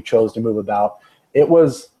how you chose to move about.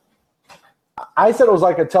 I said it was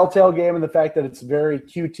like a Telltale game in the fact that it's very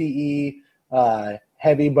QTE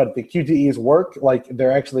heavy, but the QTEs work. Like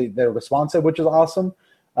they're responsive, which is awesome.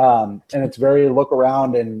 And it's very look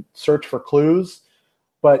around and search for clues.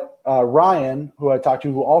 But Ryan, who I talked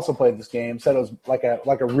to, who also played this game, said it was like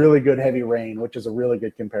a really good Heavy Rain, which is a really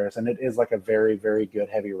good comparison. It is like a very, very good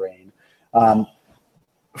Heavy Rain.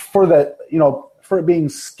 For it being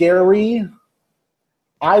scary,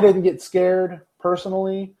 I didn't get scared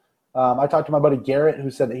personally. I talked to my buddy Garrett,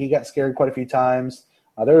 who said that he got scared quite a few times.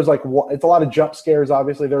 There's it's a lot of jump scares.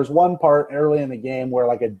 Obviously, there's one part early in the game where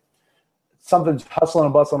something's hustling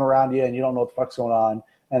and bustling around you, and you don't know what the fuck's going on.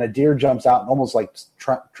 And a deer jumps out and almost like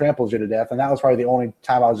tramples you to death. And that was probably the only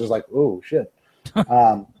time I was just like, oh, shit.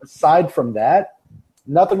 Aside from that,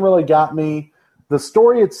 nothing really got me. The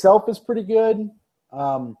story itself is pretty good.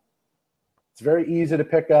 It's very easy to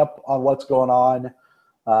pick up on what's going on.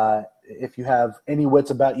 If you have any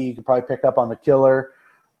wits about you, you can probably pick up on the killer.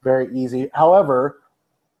 Very easy. However,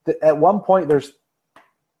 at one point, there's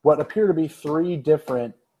what appear to be 3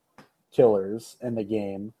 different killers in the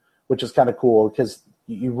game, which is kind of cool because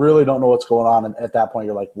you really don't know what's going on. And at that point,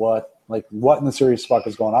 you're like, what? Like, what in the serious fuck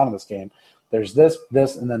is going on in this game? There's this,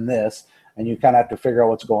 and then this, and you kind of have to figure out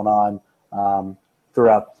what's going on.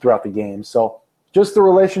 throughout the game. So just the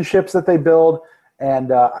relationships that they build,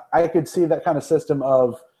 and I could see that kind of system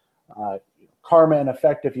of karma and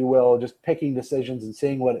effect, if you will, just picking decisions and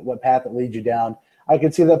seeing what path it leads you down. I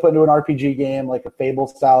could see that put into an RPG game, like a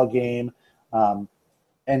Fable-style game.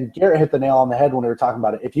 And Garrett hit the nail on the head when we were talking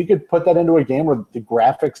about it. If you could put that into a game where the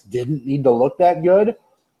graphics didn't need to look that good,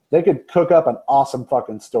 they could cook up an awesome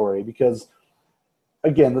fucking story. Because,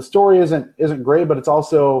 again, the story isn't great, but it's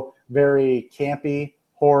also very campy,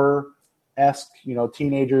 horror-esque.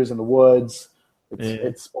 Teenagers in the woods.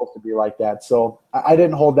 It's supposed to be like that. So I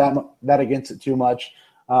didn't hold that against it too much.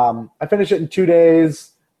 I finished it in 2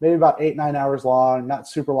 days, maybe about 8-9 hours long, not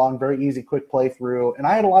super long, very easy, quick playthrough, and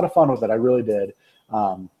I had a lot of fun with it. I really did.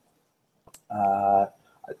 I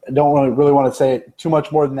don't really want to say too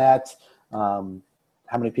much more than that.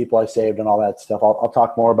 How many people I saved and all that stuff. I'll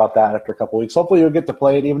talk more about that after a couple of weeks. Hopefully you'll get to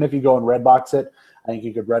play it, even if you go and Redbox it. I think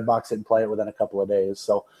you could Redbox it and play it within a couple of days.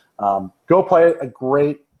 So go play it. A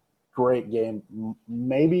great game.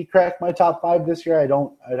 Maybe crack my top 5 this year. I'd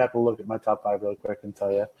have to look at my top 5 really quick and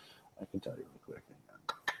tell you. I can tell you really quick.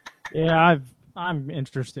 Yeah, I'm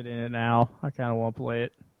interested in it now. I kind of want to play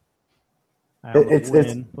it. I don't know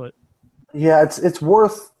when, but yeah, it's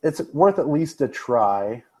worth at least a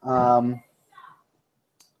try.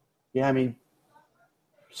 Yeah, I mean,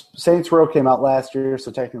 Saints Row came out last year, so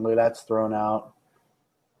technically that's thrown out.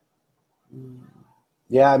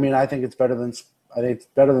 Yeah, I mean, I think it's better than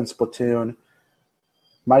Splatoon.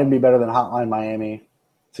 Might even be better than Hotline Miami.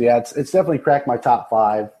 So yeah, it's definitely cracked my top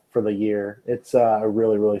 5 for the year. It's a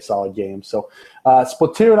really, really solid game. So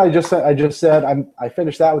Splatoon, I just said I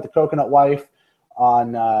finished that with the Coconut Wife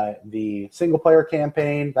on the single player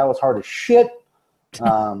campaign. That was hard as shit.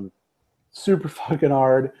 Super fucking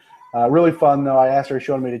hard. Really fun though. I asked her,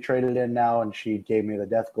 she wanted me to trade it in now, and she gave me the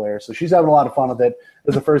death glare. So she's having a lot of fun with it.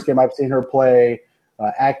 It's the first game I've seen her play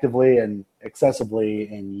actively and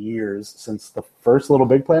excessively in years, since the first Little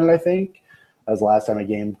Big Planet, I think. That was the last time a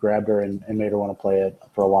game grabbed her and made her want to play it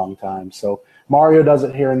for a long time. So Mario does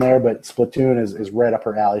it here and there, but Splatoon is right up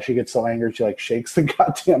her alley. She gets so angry she shakes the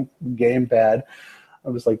goddamn gamepad.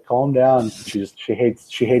 I'm just like, calm down. She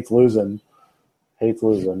hates losing. Hates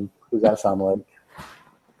losing. Who's that sound like?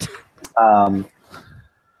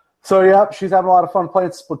 So yeah, she's having a lot of fun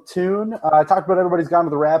playing Splatoon. I talked about Everybody's Gone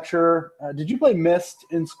to the Rapture. Did you play Myst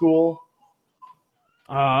in school?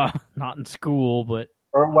 Not in school, but.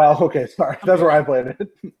 Okay, sorry. That's where I played it.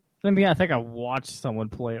 I think I watched someone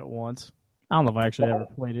play it once. I don't know if I actually ever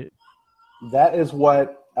played it. That is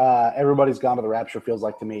what Everybody's Gone to the Rapture feels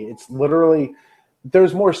like to me. It's literally,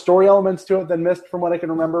 there's more story elements to it than Myst from what I can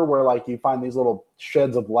remember, where you find these little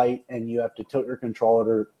sheds of light and you have to tilt your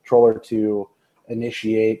controller to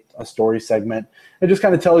initiate a story segment. It just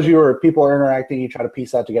kind of tells you where people are interacting. You try to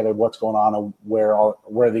piece that together, what's going on and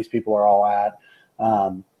where these people are all at.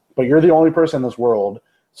 But you're the only person in this world,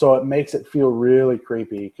 so it makes it feel really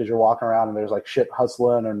creepy because you're walking around and there's shit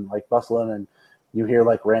hustling and bustling, and you hear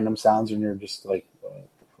random sounds and you're just like, what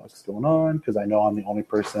the fuck's going on? Because I know I'm the only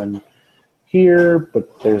person here,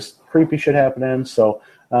 but there's creepy shit happening. So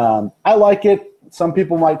I like it. Some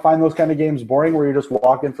people might find those kind of games boring, where you're just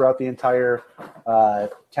walking throughout the entire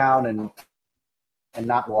town and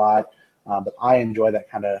not a lot. But I enjoy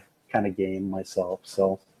that kind of game myself.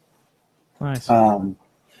 So nice.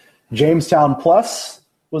 Jamestown Plus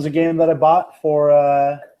was a game that I bought for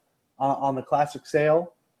on the classic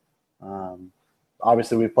sale.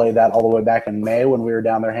 Obviously, we played that all the way back in May when we were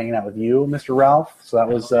down there hanging out with you, Mr. Ralph. So that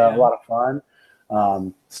was a lot of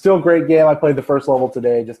fun. Still a great game. I played the first level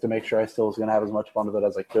today just to make sure I still was going to have as much fun with it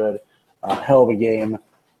as I could. Hell of a game.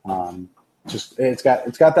 It's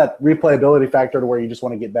got that replayability factor to where you just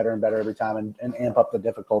want to get better and better every time and amp up the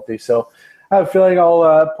difficulty. So I have a feeling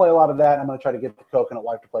I'll play a lot of that. I'm going to try to get the Coconut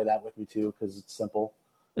Wife to play that with me too, because it's simple.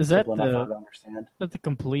 Is that simple enough to understand? Is that the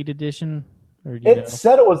complete edition? Or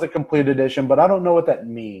said it was a complete edition, but I don't know what that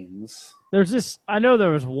means. I know there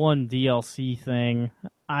was one DLC thing.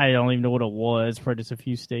 I don't even know what it was for just a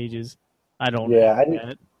few stages. I don't know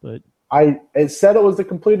that, but it said it was the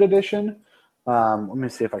complete edition. Let me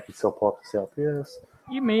see if I can still pull up the sale. Yes.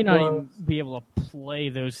 You may not even be able to play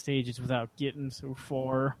those stages without getting so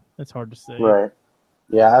far. That's hard to say. Right.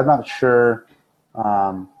 Yeah, I'm not sure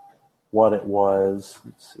what it was.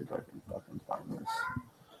 Let's see if I can fucking find this.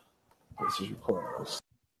 This is close.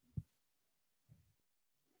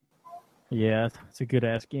 Yeah, it's a good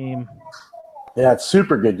ass game. Yeah, it's a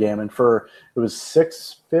super good game, and it was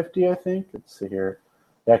 $6.50, I think. Let's see here.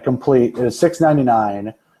 Yeah, complete. It was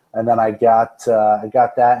 $6.99, and then I got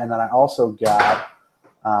that, and then I also got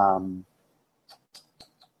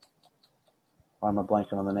Why am I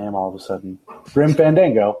blanking on the name all of a sudden? Grim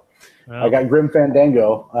Fandango. Oh. I got Grim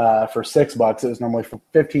Fandango for $6. It was normally for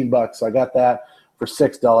 $15, so I got that for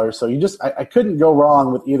 $6. So I couldn't go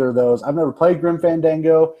wrong with either of those. I've never played Grim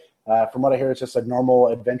Fandango. From what I hear, it's just a normal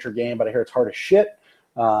adventure game, but I hear it's hard as shit.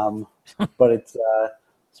 But it's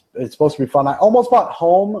supposed to be fun. I almost bought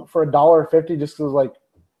Home for $1.50 just because like,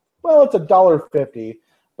 well, it's $1.50.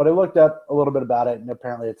 But I looked up a little bit about it, and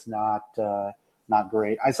apparently it's not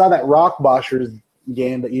great. I saw that Rockboshers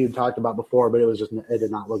game that you talked about before, but it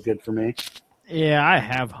did not look good for me. Yeah, I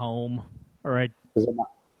have Home. All right. Is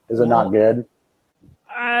it not good?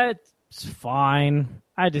 It's fine.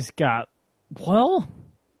 I just got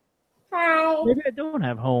Hi. maybe I don't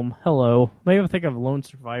have Home. Hello. Maybe I think of Lone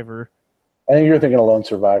Survivor. I think you're thinking of Lone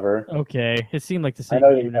Survivor. Okay. It seemed like the I same know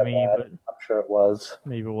you game to have me, that. but I'm sure it was.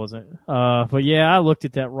 maybe it wasn't. But yeah, I looked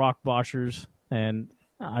at that Rockboshers and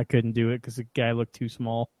I couldn't do it because the guy looked too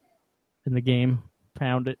small in the game.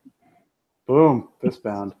 Pound it. Boom, fist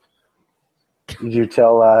bound. Did you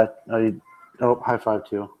tell? High five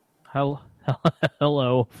too. Hello,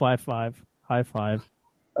 5-5. High five.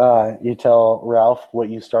 You tell Ralph what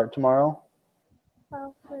you start tomorrow.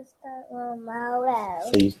 What was that tomorrow?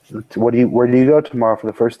 So where do you go tomorrow for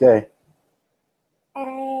the first day?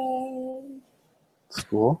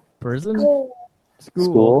 School. Prison.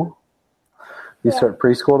 School. You start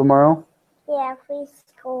preschool tomorrow. Yeah,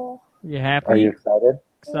 preschool. You happy? Are you excited?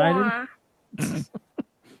 Excited? Yeah.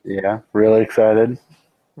 Yeah, really excited.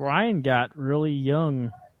 Ryan got really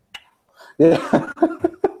young. Yeah,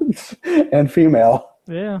 and female.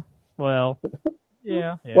 Yeah. Well.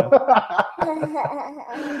 Yeah. Shit.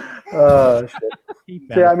 He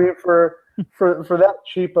Yeah, I mean, for that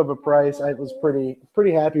cheap of a price, I was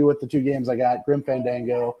pretty happy with the two games I got: Grim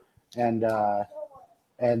Fandango and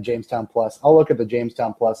Jamestown Plus. I'll look at the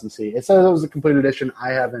Jamestown Plus and see. It says it was a complete edition. I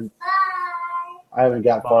haven't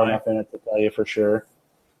got far enough in it to tell you for sure.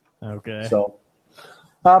 Okay. So,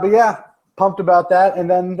 but yeah, pumped about that. And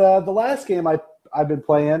then the last game I've been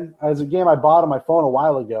playing is a game I bought on my phone a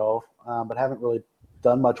while ago, but haven't really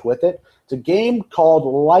done much with it. It's a game called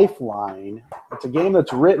Lifeline. It's a game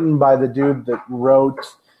that's written by the dude that wrote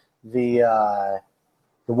the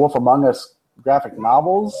Wolf Among Us graphic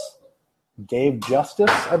novels. Dave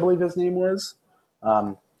Justice, I believe his name was.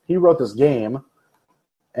 He wrote this game,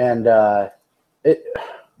 and I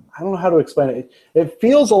don't know how to explain it. It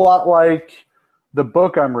feels a lot like the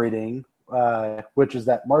book I'm reading, which is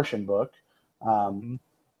that Martian book,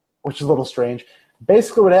 which is a little strange.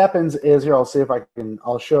 Basically, what happens is here. I'll see if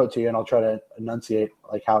I'll show it to you, and I'll try to enunciate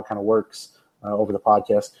like how it kind of works over the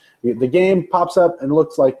podcast. The game pops up and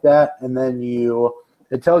looks like that, and then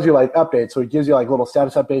it tells you like updates. So it gives you like little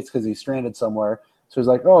status updates because he's stranded somewhere. So he's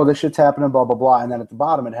like, oh, this shit's happening, blah blah blah, and then at the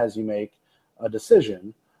bottom it has you make a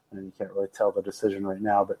decision, and you can't really tell the decision right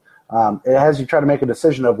now, but it has you try to make a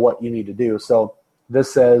decision of what you need to do. So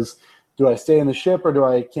this says, do I stay in the ship or do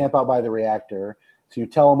I camp out by the reactor? So you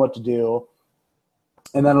tell him what to do.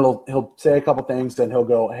 And then he'll say a couple things, then he'll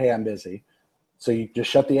go, hey, I'm busy. So you just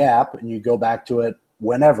shut the app and you go back to it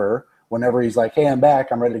whenever he's like, hey, I'm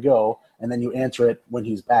back, I'm ready to go. And then you answer it when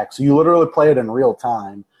he's back. So you literally play it in real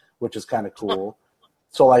time, which is kind of cool.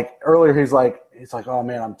 So like earlier he's like, oh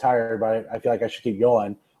man, I'm tired, but I feel like I should keep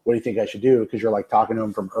going. What do you think I should do? Because you're like talking to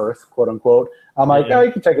him from Earth, quote unquote. I'm like, oh,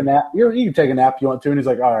 you can take a nap. You can take a nap if you want to. And he's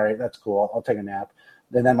like, all right, that's cool. I'll take a nap.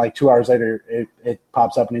 And then like 2 hours later, it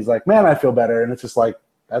pops up and he's like, man, I feel better. And it's just like,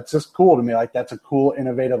 that's just cool to me. Like that's a cool,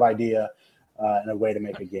 innovative idea and a way to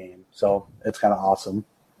make a game. So it's kind of awesome.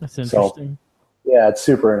 That's interesting. So, yeah, it's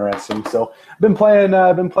super interesting. So I've been playing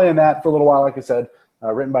that for a little while. Like I said,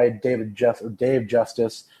 written by Dave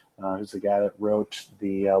Justice, who's the guy that wrote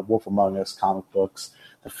the Wolf Among Us comic books,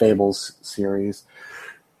 the Fables series,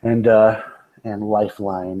 and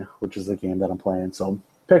Lifeline, which is the game that I'm playing. So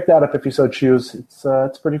pick that up if you so choose.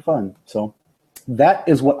 It's pretty fun. So that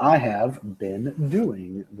is what I have been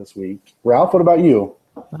doing this week. Ralph, what about you?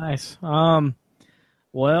 Nice.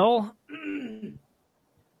 Well,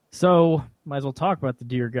 so might as well talk about the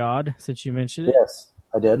Dear God since you mentioned it. Yes,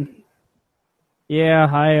 I did. Yeah,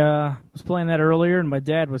 I was playing that earlier, and my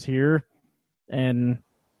dad was here, and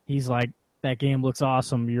he's like, that game looks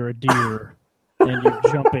awesome. You're a deer, and you're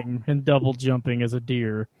jumping and double jumping as a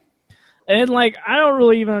deer. And, like, I don't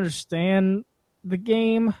really even understand the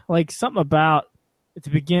game. Like, something about, at the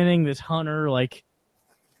beginning, this hunter, like,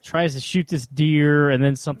 tries to shoot this deer, and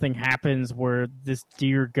then something happens where this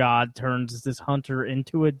deer god turns this hunter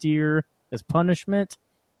into a deer as punishment.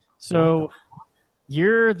 So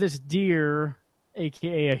you're this deer,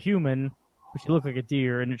 a.k.a. a human, but you look like a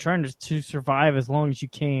deer, and you're trying to survive as long as you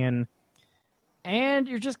can. and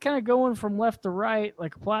you're just kind of going from left to right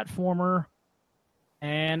like a platformer,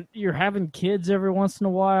 and you're having kids every once in a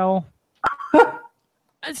while.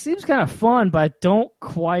 It seems kind of fun, but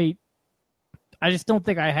I just don't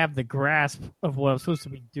think I have the grasp of what I'm supposed to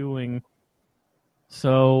be doing.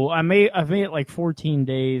 So I've made it like 14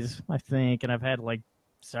 days, I think, and I've had like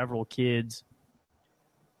several kids.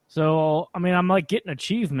 So, I mean, I'm like getting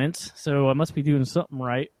achievements, so I must be doing something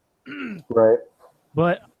right. Right.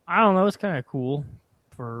 But I don't know, it's kind of cool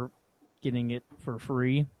for getting it for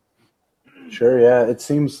free. Sure, yeah. It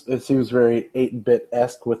seems very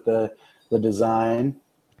 8-bit-esque with the design.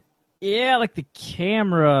 Yeah, like the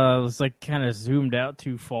camera was like kind of zoomed out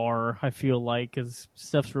too far, I feel like, because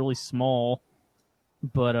stuff's really small.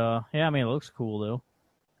 But, yeah, I mean, it looks cool, though,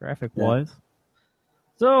 graphic-wise. Yeah.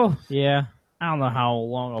 So, yeah, I don't know how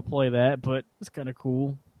long I'll play that, but it's kind of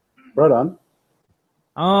cool. Right on.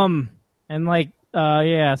 And like,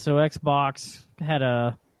 yeah, so Xbox had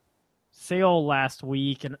a sale last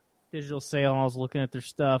week, and digital sale, and I was looking at their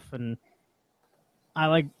stuff, and I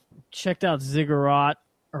like checked out Ziggurat,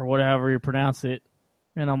 or whatever you pronounce it,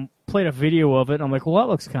 and I played a video of it, and I'm like, well, that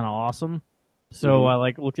looks kind of awesome. So I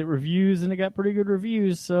like looked at reviews, and it got pretty good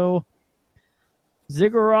reviews. So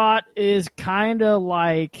Ziggurat is kind of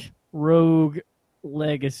like Rogue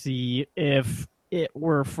Legacy if it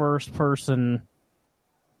were first person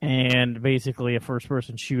and basically a first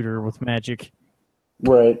person shooter with magic.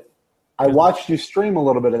 Right. I watched you stream a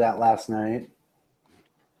little bit of that last night.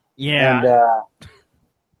 Yeah. And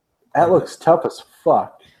that looks tough as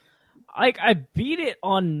fuck. Like, I beat it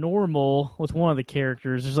on normal with one of the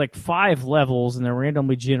characters. There's like 5 levels, and they're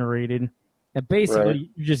randomly generated. And basically,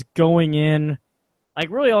 You're just going in. Like,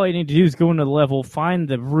 really all you need to do is go into the level, find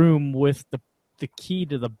the room with the key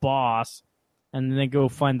to the boss, and then go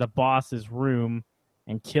find the boss's room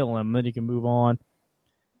and kill him. Then you can move on.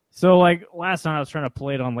 So, like, last night I was trying to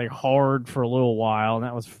play it on, like, hard for a little while, and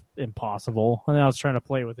that was impossible. And then I was trying to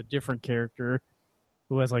play it with a different character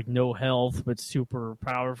who has, like, no health but super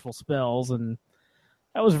powerful spells, and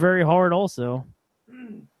that was very hard also.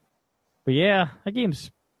 But, yeah, that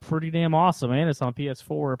game's pretty damn awesome, and it's on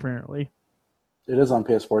PS4, apparently. It is on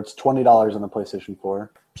PS4. It's $20 on the PlayStation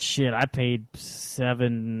 4. Shit, I paid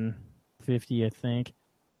 $7.50, I think.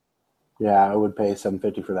 Yeah, I would pay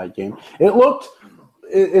 $7.50 for that game. It looked...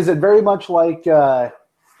 Is it very much like...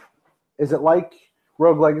 is it like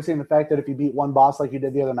Rogue Legacy in the fact that if you beat one boss like you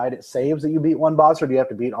did the other night, it saves that you beat one boss, or do you have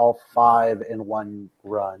to beat all 5 in one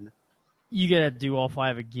run? You gotta do all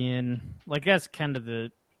 5 again. Like, that's kind of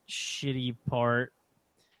the shitty part.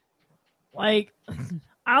 Like,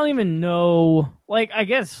 I don't even know. Like, I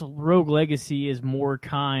guess Rogue Legacy is more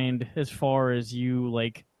kind as far as you,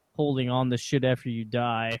 like, holding on to shit after you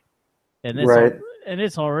die. And this right. And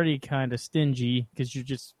it's already kind of stingy because you're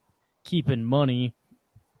just keeping money.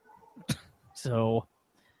 So,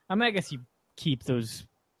 I mean, I guess you keep those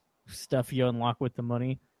stuff you unlock with the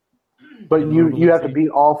money. But you have to beat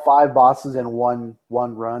all 5 bosses in one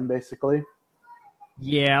run, basically?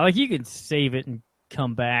 Yeah, like you can save it and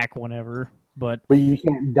come back whenever. But you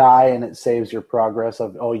can't die and it saves your progress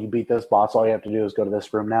of, oh, you beat this boss, all you have to do is go to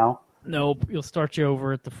this room now? Nope, you'll start you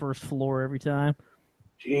over at the first floor every time.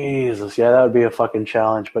 Jesus, yeah, that would be a fucking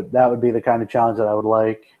challenge, but that would be the kind of challenge that I would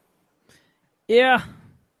like. Yeah,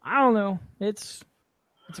 I don't know. It's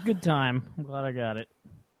a good time. I'm glad I got it.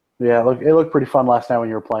 Yeah, it looked pretty fun last night when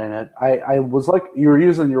you were playing it. I was like, you were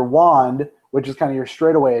using your wand, which is kind of your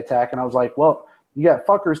straightaway attack, and I was like, well, you got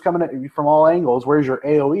fuckers coming at you from all angles. Where's your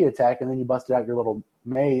AoE attack? And then you busted out your little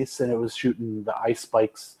mace, and it was shooting the ice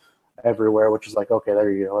spikes everywhere, which is like, okay,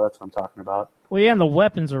 there you go. That's what I'm talking about. Well, yeah, and the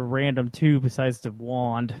weapons are random, too, besides the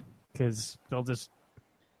wand, because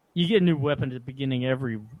you get a new weapon at the beginning of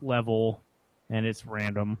every level, and it's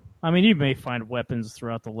random. I mean, you may find weapons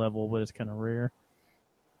throughout the level, but it's kind of rare.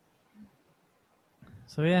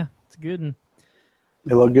 So, yeah, it's good.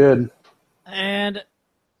 It looked good. And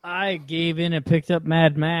I gave in and picked up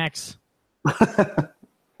Mad Max.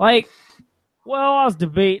 Like, well, I was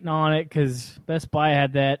debating on it because Best Buy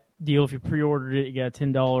had that deal. If you pre-ordered it, you got a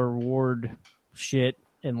 $10 reward shit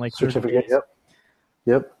in like 30 certificate. days.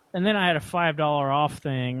 Yep. And then I had a $5 off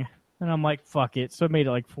thing, and I'm like, fuck it. So it made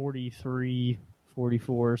it like 43,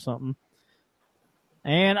 44 or something.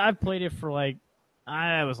 And I've played it for like,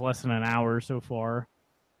 I was less than an hour so far.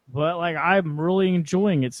 But like, I'm really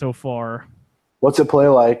enjoying it so far. What's it play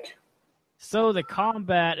like? So the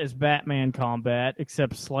combat is Batman combat,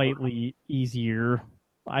 except slightly easier,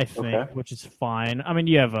 I think, which is fine. I mean,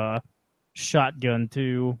 you have a shotgun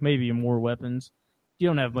too, maybe more weapons. You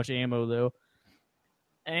don't have much ammo though.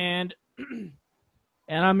 And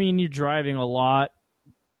I mean, you're driving a lot,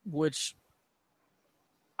 which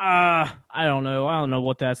I don't know. I don't know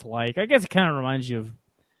what that's like. I guess it kind of reminds you of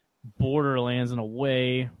Borderlands in a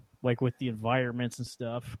way, like with the environments and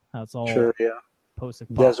stuff. How it's all Sure, yeah.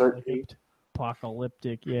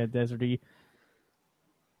 post-apocalyptic, deserty.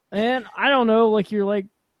 And I don't know, like you're like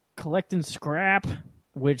collecting scrap,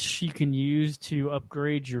 which you can use to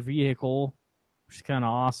upgrade your vehicle, which is kind of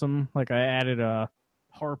awesome. Like I added a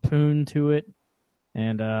harpoon to it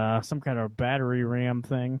and some kind of battery ram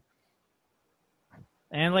thing.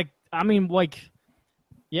 And like, I mean, like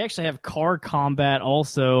you actually have car combat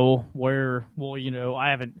also where, well, you know,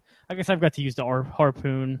 I guess I've got to use the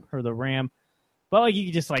harpoon or the ram, but like you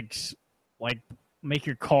can just like make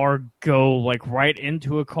your car go like right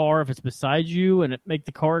into a car if it's beside you and it make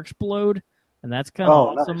the car explode. And that's kind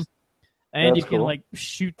of awesome. Nice. And that's you can cool. like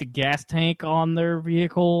shoot the gas tank on their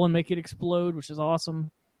vehicle and make it explode, which is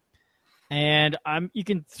awesome. And you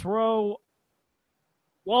can throw,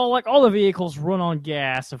 well, like all the vehicles run on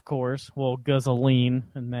gas, of course. Well, gasoline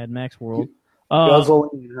in Mad Max world.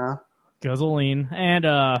 Gasoline, huh? Gasoline.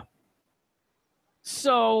 And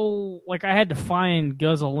so like I had to find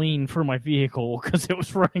gasoline for my vehicle because it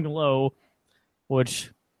was running low,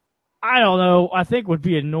 which I don't know. I think would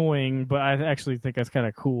be annoying, but I actually think that's kind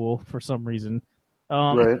of cool for some reason.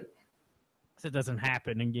 Right. It doesn't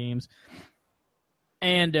happen in games.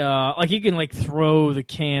 And like you can like throw the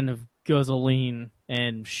can of gasoline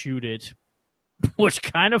and shoot it, which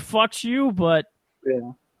kind of fucks you, but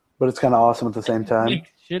yeah, but it's kind of awesome at the same time. Makes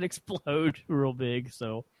shit explode real big.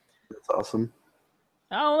 So it's awesome.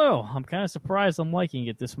 I don't know. I'm kind of surprised I'm liking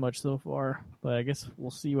it this much so far, but I guess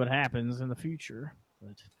we'll see what happens in the future.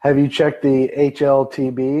 But have you checked the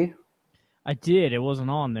HLTB? I did. It wasn't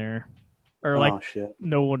on there, or like shit.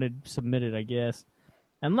 No one had submitted, I guess.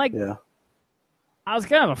 And like, yeah. I was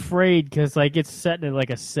kind of afraid because like it's set at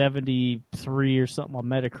like a 73 or something on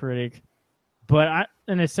Metacritic, but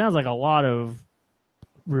it sounds like a lot of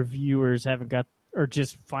reviewers haven't got or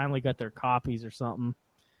just finally got their copies or something,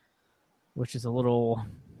 which is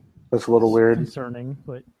that's a little weird, concerning.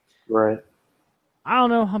 But right, I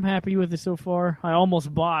don't know. I'm happy with it so far. I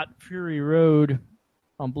almost bought Fury Road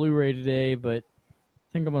on Blu-ray today, but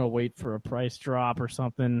I think I'm gonna wait for a price drop or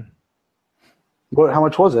something. How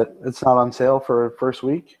much was it? It's not on sale for first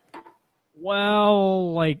week?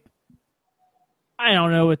 Well, like, I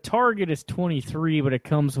don't know. A Target is $23, but it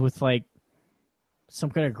comes with, like, some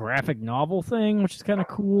kind of graphic novel thing, which is kind of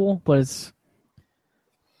cool, but it's,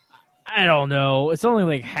 I don't know. It's only,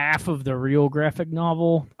 like, half of the real graphic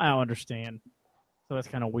novel. I don't understand. So that's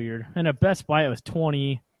kind of weird. And at Best Buy, it was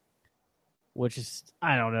 $20, which is,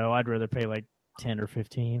 I don't know. I'd rather pay, like, 10 or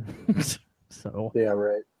 15. So. Yeah,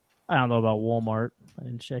 right. I don't know about Walmart. I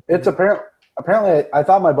didn't check. It's apparently I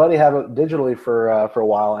thought my buddy had it digitally for a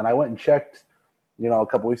while, and I went and checked, a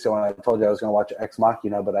couple weeks ago when I told you I was going to watch Ex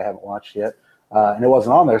Machina, but I haven't watched yet, and it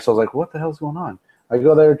wasn't on there. So I was like, "What the hell's going on?" I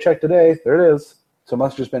go there and check today. There it is. So it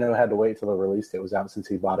must have just been it had to wait till the release date was out since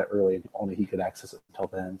he bought it early and only he could access it until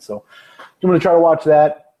then. So I'm going to try to watch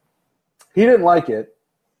that. He didn't like it.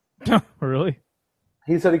 Really?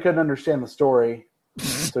 He said he couldn't understand the story.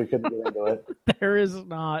 So he couldn't get into it. There is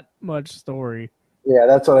not much story. Yeah,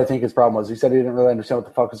 that's what I think his problem was. He said he didn't really understand what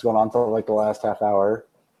the fuck was going on until like the last half hour.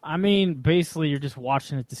 I mean, basically, you're just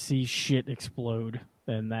watching it to see shit explode,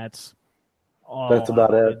 and that's all. That's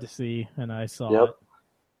about it to see, and I saw it.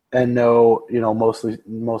 And no,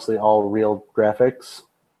 mostly all real graphics.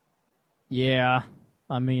 Yeah,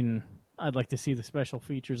 I mean, I'd like to see the special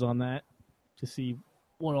features on that to see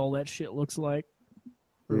what all that shit looks like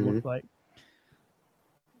or look like.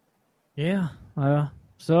 Yeah,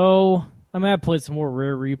 so I mean, I played some more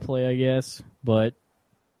Rare Replay, I guess, but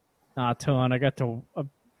not a ton. I got to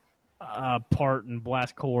a part in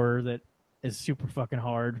Blast Core that is super fucking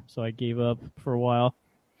hard, so I gave up for a while.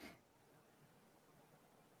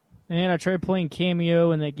 And I tried playing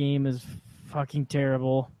Cameo, and that game is fucking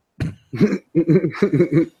terrible.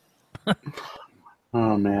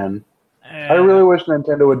 Oh man, I really wish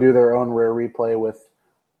Nintendo would do their own Rare Replay with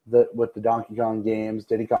the Donkey Kong games,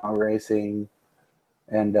 Diddy Kong Racing,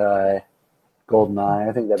 and GoldenEye.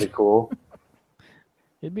 I think that'd be cool.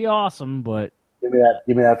 It'd be awesome, but give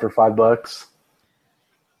me that for $5.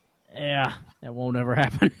 Yeah, that won't ever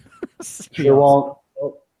happen. It won't.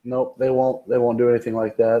 Nope, they won't. They won't do anything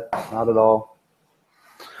like that. Not at all.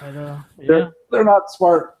 But, yeah. They're not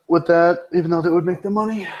smart with that, even though they would make the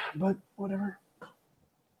money. But whatever.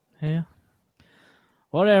 Yeah.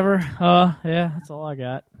 Whatever. Yeah, that's all I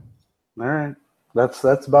got. All right. That's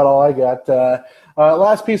about all I got.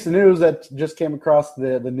 Last piece of news that just came across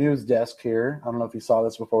the news desk here. I don't know if you saw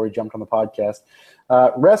this before we jumped on the podcast.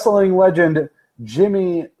 Wrestling legend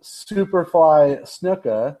Jimmy Superfly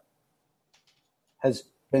Snuka has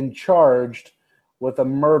been charged with a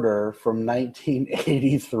murder from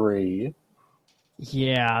 1983.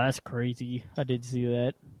 Yeah, that's crazy. I did see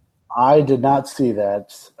that. I did not see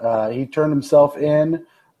that. He turned himself in.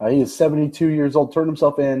 He is 72 years old. Turned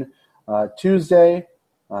himself in Tuesday.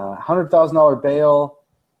 $100,000 bail.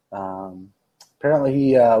 Apparently,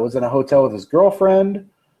 he was in a hotel with his girlfriend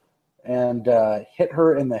and hit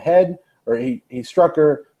her in the head, or he struck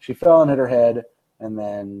her. She fell and hit her head, and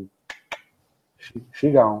then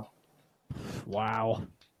she gone. Wow.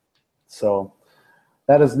 So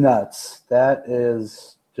that is nuts.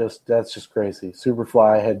 That's just crazy.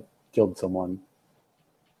 Superfly had killed someone.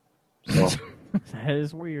 So That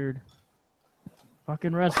is weird.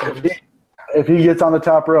 Fucking wrestlers. if he gets on the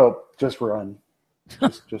top rope, just run.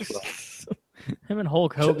 Just run. Him and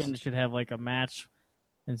Hulk Hogan should have like a match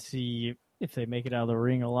and see if they make it out of the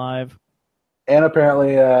ring alive. And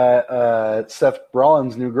apparently, Seth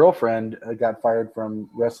Rollins' new girlfriend got fired from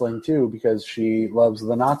wrestling too because she loves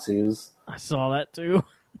the Nazis. I saw that too.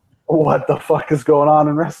 What the fuck is going on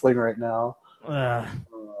in wrestling right now?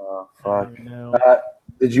 Fuck.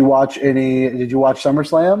 Did you watch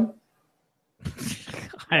SummerSlam?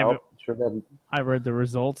 I haven't. Sure didn't. I read the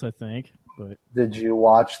results, I think. But did you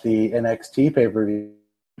watch the NXT pay-per-view?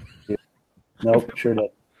 Nope, sure did.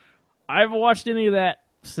 I haven't watched any of that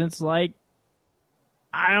since I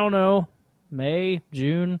don't know, May,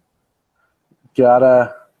 June.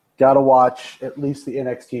 Gotta watch at least the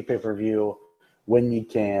NXT pay-per-view when you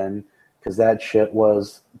can, because that shit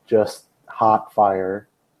was just hot fire.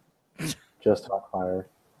 Just hot fire.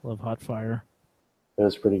 Love hot fire. It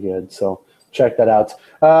was pretty good. So check that out.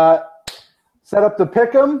 Set up the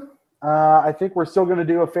pick'em. I think we're still going to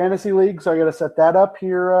do a fantasy league, so I got to set that up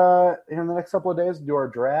here in the next couple of days. Do our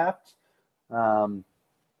draft. We'll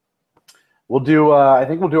do. I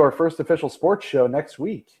think we'll do our first official sports show next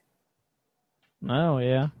week. Oh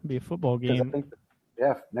yeah, it'll be a football game. I think,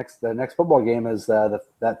 the next football game is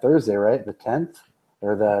that Thursday, right? The 10th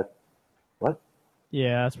or the what?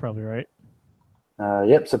 Yeah, that's probably right.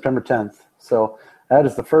 Yep, September 10th. So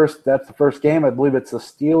that's the first game. I believe it's the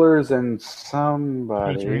Steelers and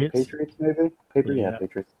somebody. Patriots maybe?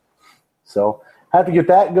 Patriots. So have to get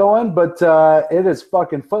that going, but it is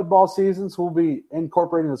fucking football season, so we'll be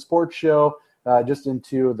incorporating the sports show just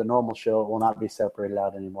into the normal show. It will not be separated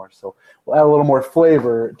out anymore. So we'll add a little more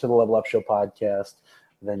flavor to the Level Up Show podcast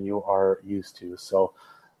than you are used to. So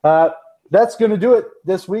that's going to do it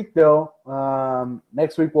this week, though.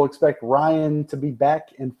 Next week, we'll expect Ryan to be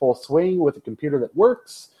back in full swing with a computer that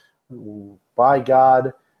works. By God,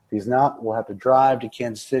 if he's not, we'll have to drive to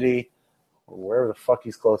Kansas City or wherever the fuck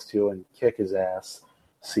he's close to and kick his ass,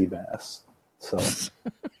 Seabass. So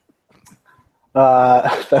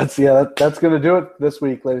that's going to do it this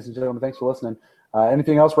week, ladies and gentlemen. Thanks for listening.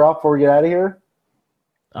 Anything else, Ralph, before we get out of here?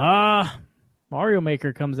 Mario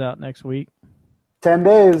Maker comes out next week. 10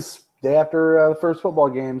 days. Day after the first football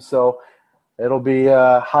game, so it'll be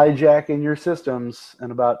hijacking your systems in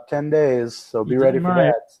about 10 days, so be ready for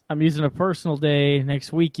that. I'm using a personal day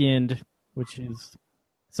next weekend,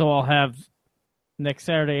 so I'll have next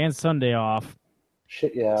Saturday and Sunday off.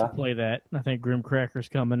 Shit, yeah. To play that. I think Grim Cracker's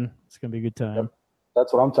coming. It's going to be a good time. Yep.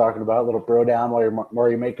 That's what I'm talking about, a little bro down while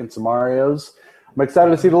you're making some Marios. I'm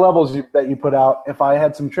excited to see the levels that you put out. If I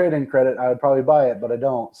had some trade-in credit, I would probably buy it, but I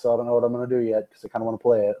don't, so I don't know what I'm going to do yet because I kind of want to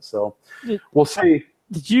play it. So we'll see.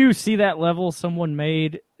 Did you see that level someone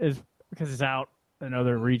made, because it's out in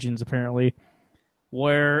other regions apparently,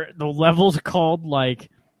 where the level's called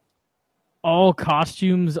all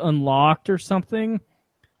costumes unlocked or something?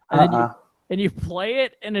 And then you play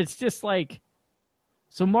it, and it's just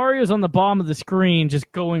so Mario's on the bottom of the screen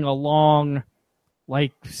just going along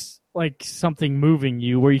like something moving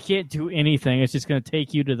you where you can't do anything. It's just going to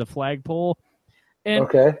take you to the flagpole. And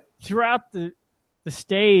throughout the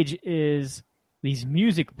stage is these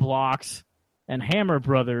music blocks and Hammer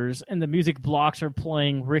Brothers, and the music blocks are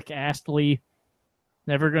playing Rick Astley,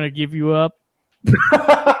 Never Gonna Give You Up.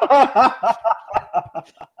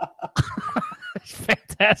 It's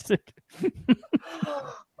fantastic.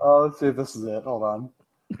 Let's see if this is it. Hold on.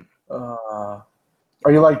 Are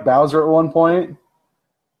you like Bowser at one point?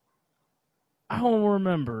 I don't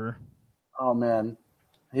remember. Oh, man.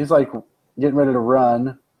 He's getting ready to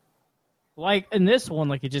run. In this one,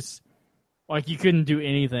 it just you couldn't do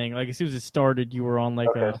anything. As soon as it started, you were on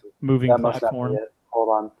a moving platform. Hold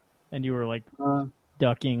on. And you were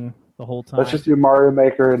ducking the whole time. Let's just do Mario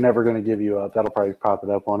Maker and Never Gonna Give You Up. That'll probably pop it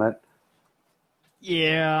up on it.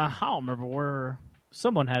 Yeah, I don't remember where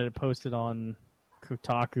someone had it posted on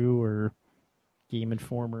Kotaku or Game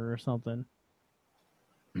Informer or something.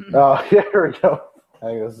 Oh, here we go. I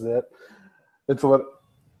think this is it. It's what.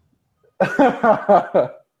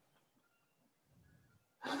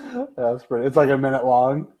 That's pretty. It's like a minute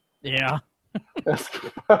long. Yeah.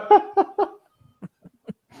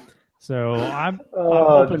 So I'm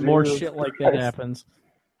hoping more Jesus shit like Christ. that happens.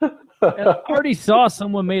 And I already saw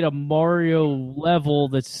someone made a Mario level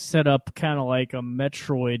that's set up kind of like a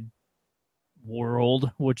Metroid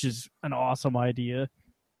world, which is an awesome idea.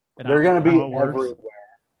 And They're going to be everywhere.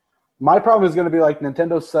 My problem is going to be like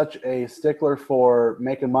Nintendo's such a stickler for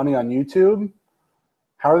making money on YouTube.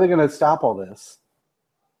 How are they going to stop all this?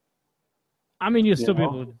 I mean, you'll still be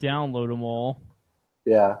able to download them all.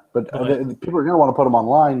 Yeah, but people are going to want to put them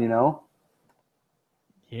online,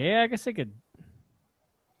 Yeah, I guess they could.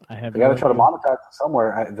 They got to try to monetize it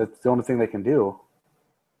somewhere. That's the only thing they can do.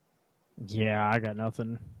 Yeah, I got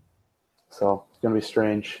nothing. So it's going to be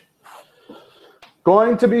strange.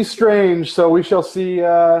 Going to be strange. So we shall see.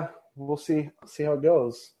 We'll see how it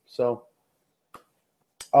goes. So,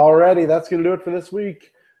 alrighty, that's going to do it for this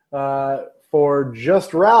week. For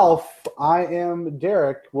Just Ralph, I am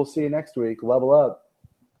Derek. We'll see you next week. Level up.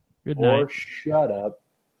 Good night. Or shut up.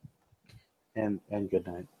 And good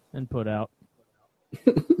night. And put out.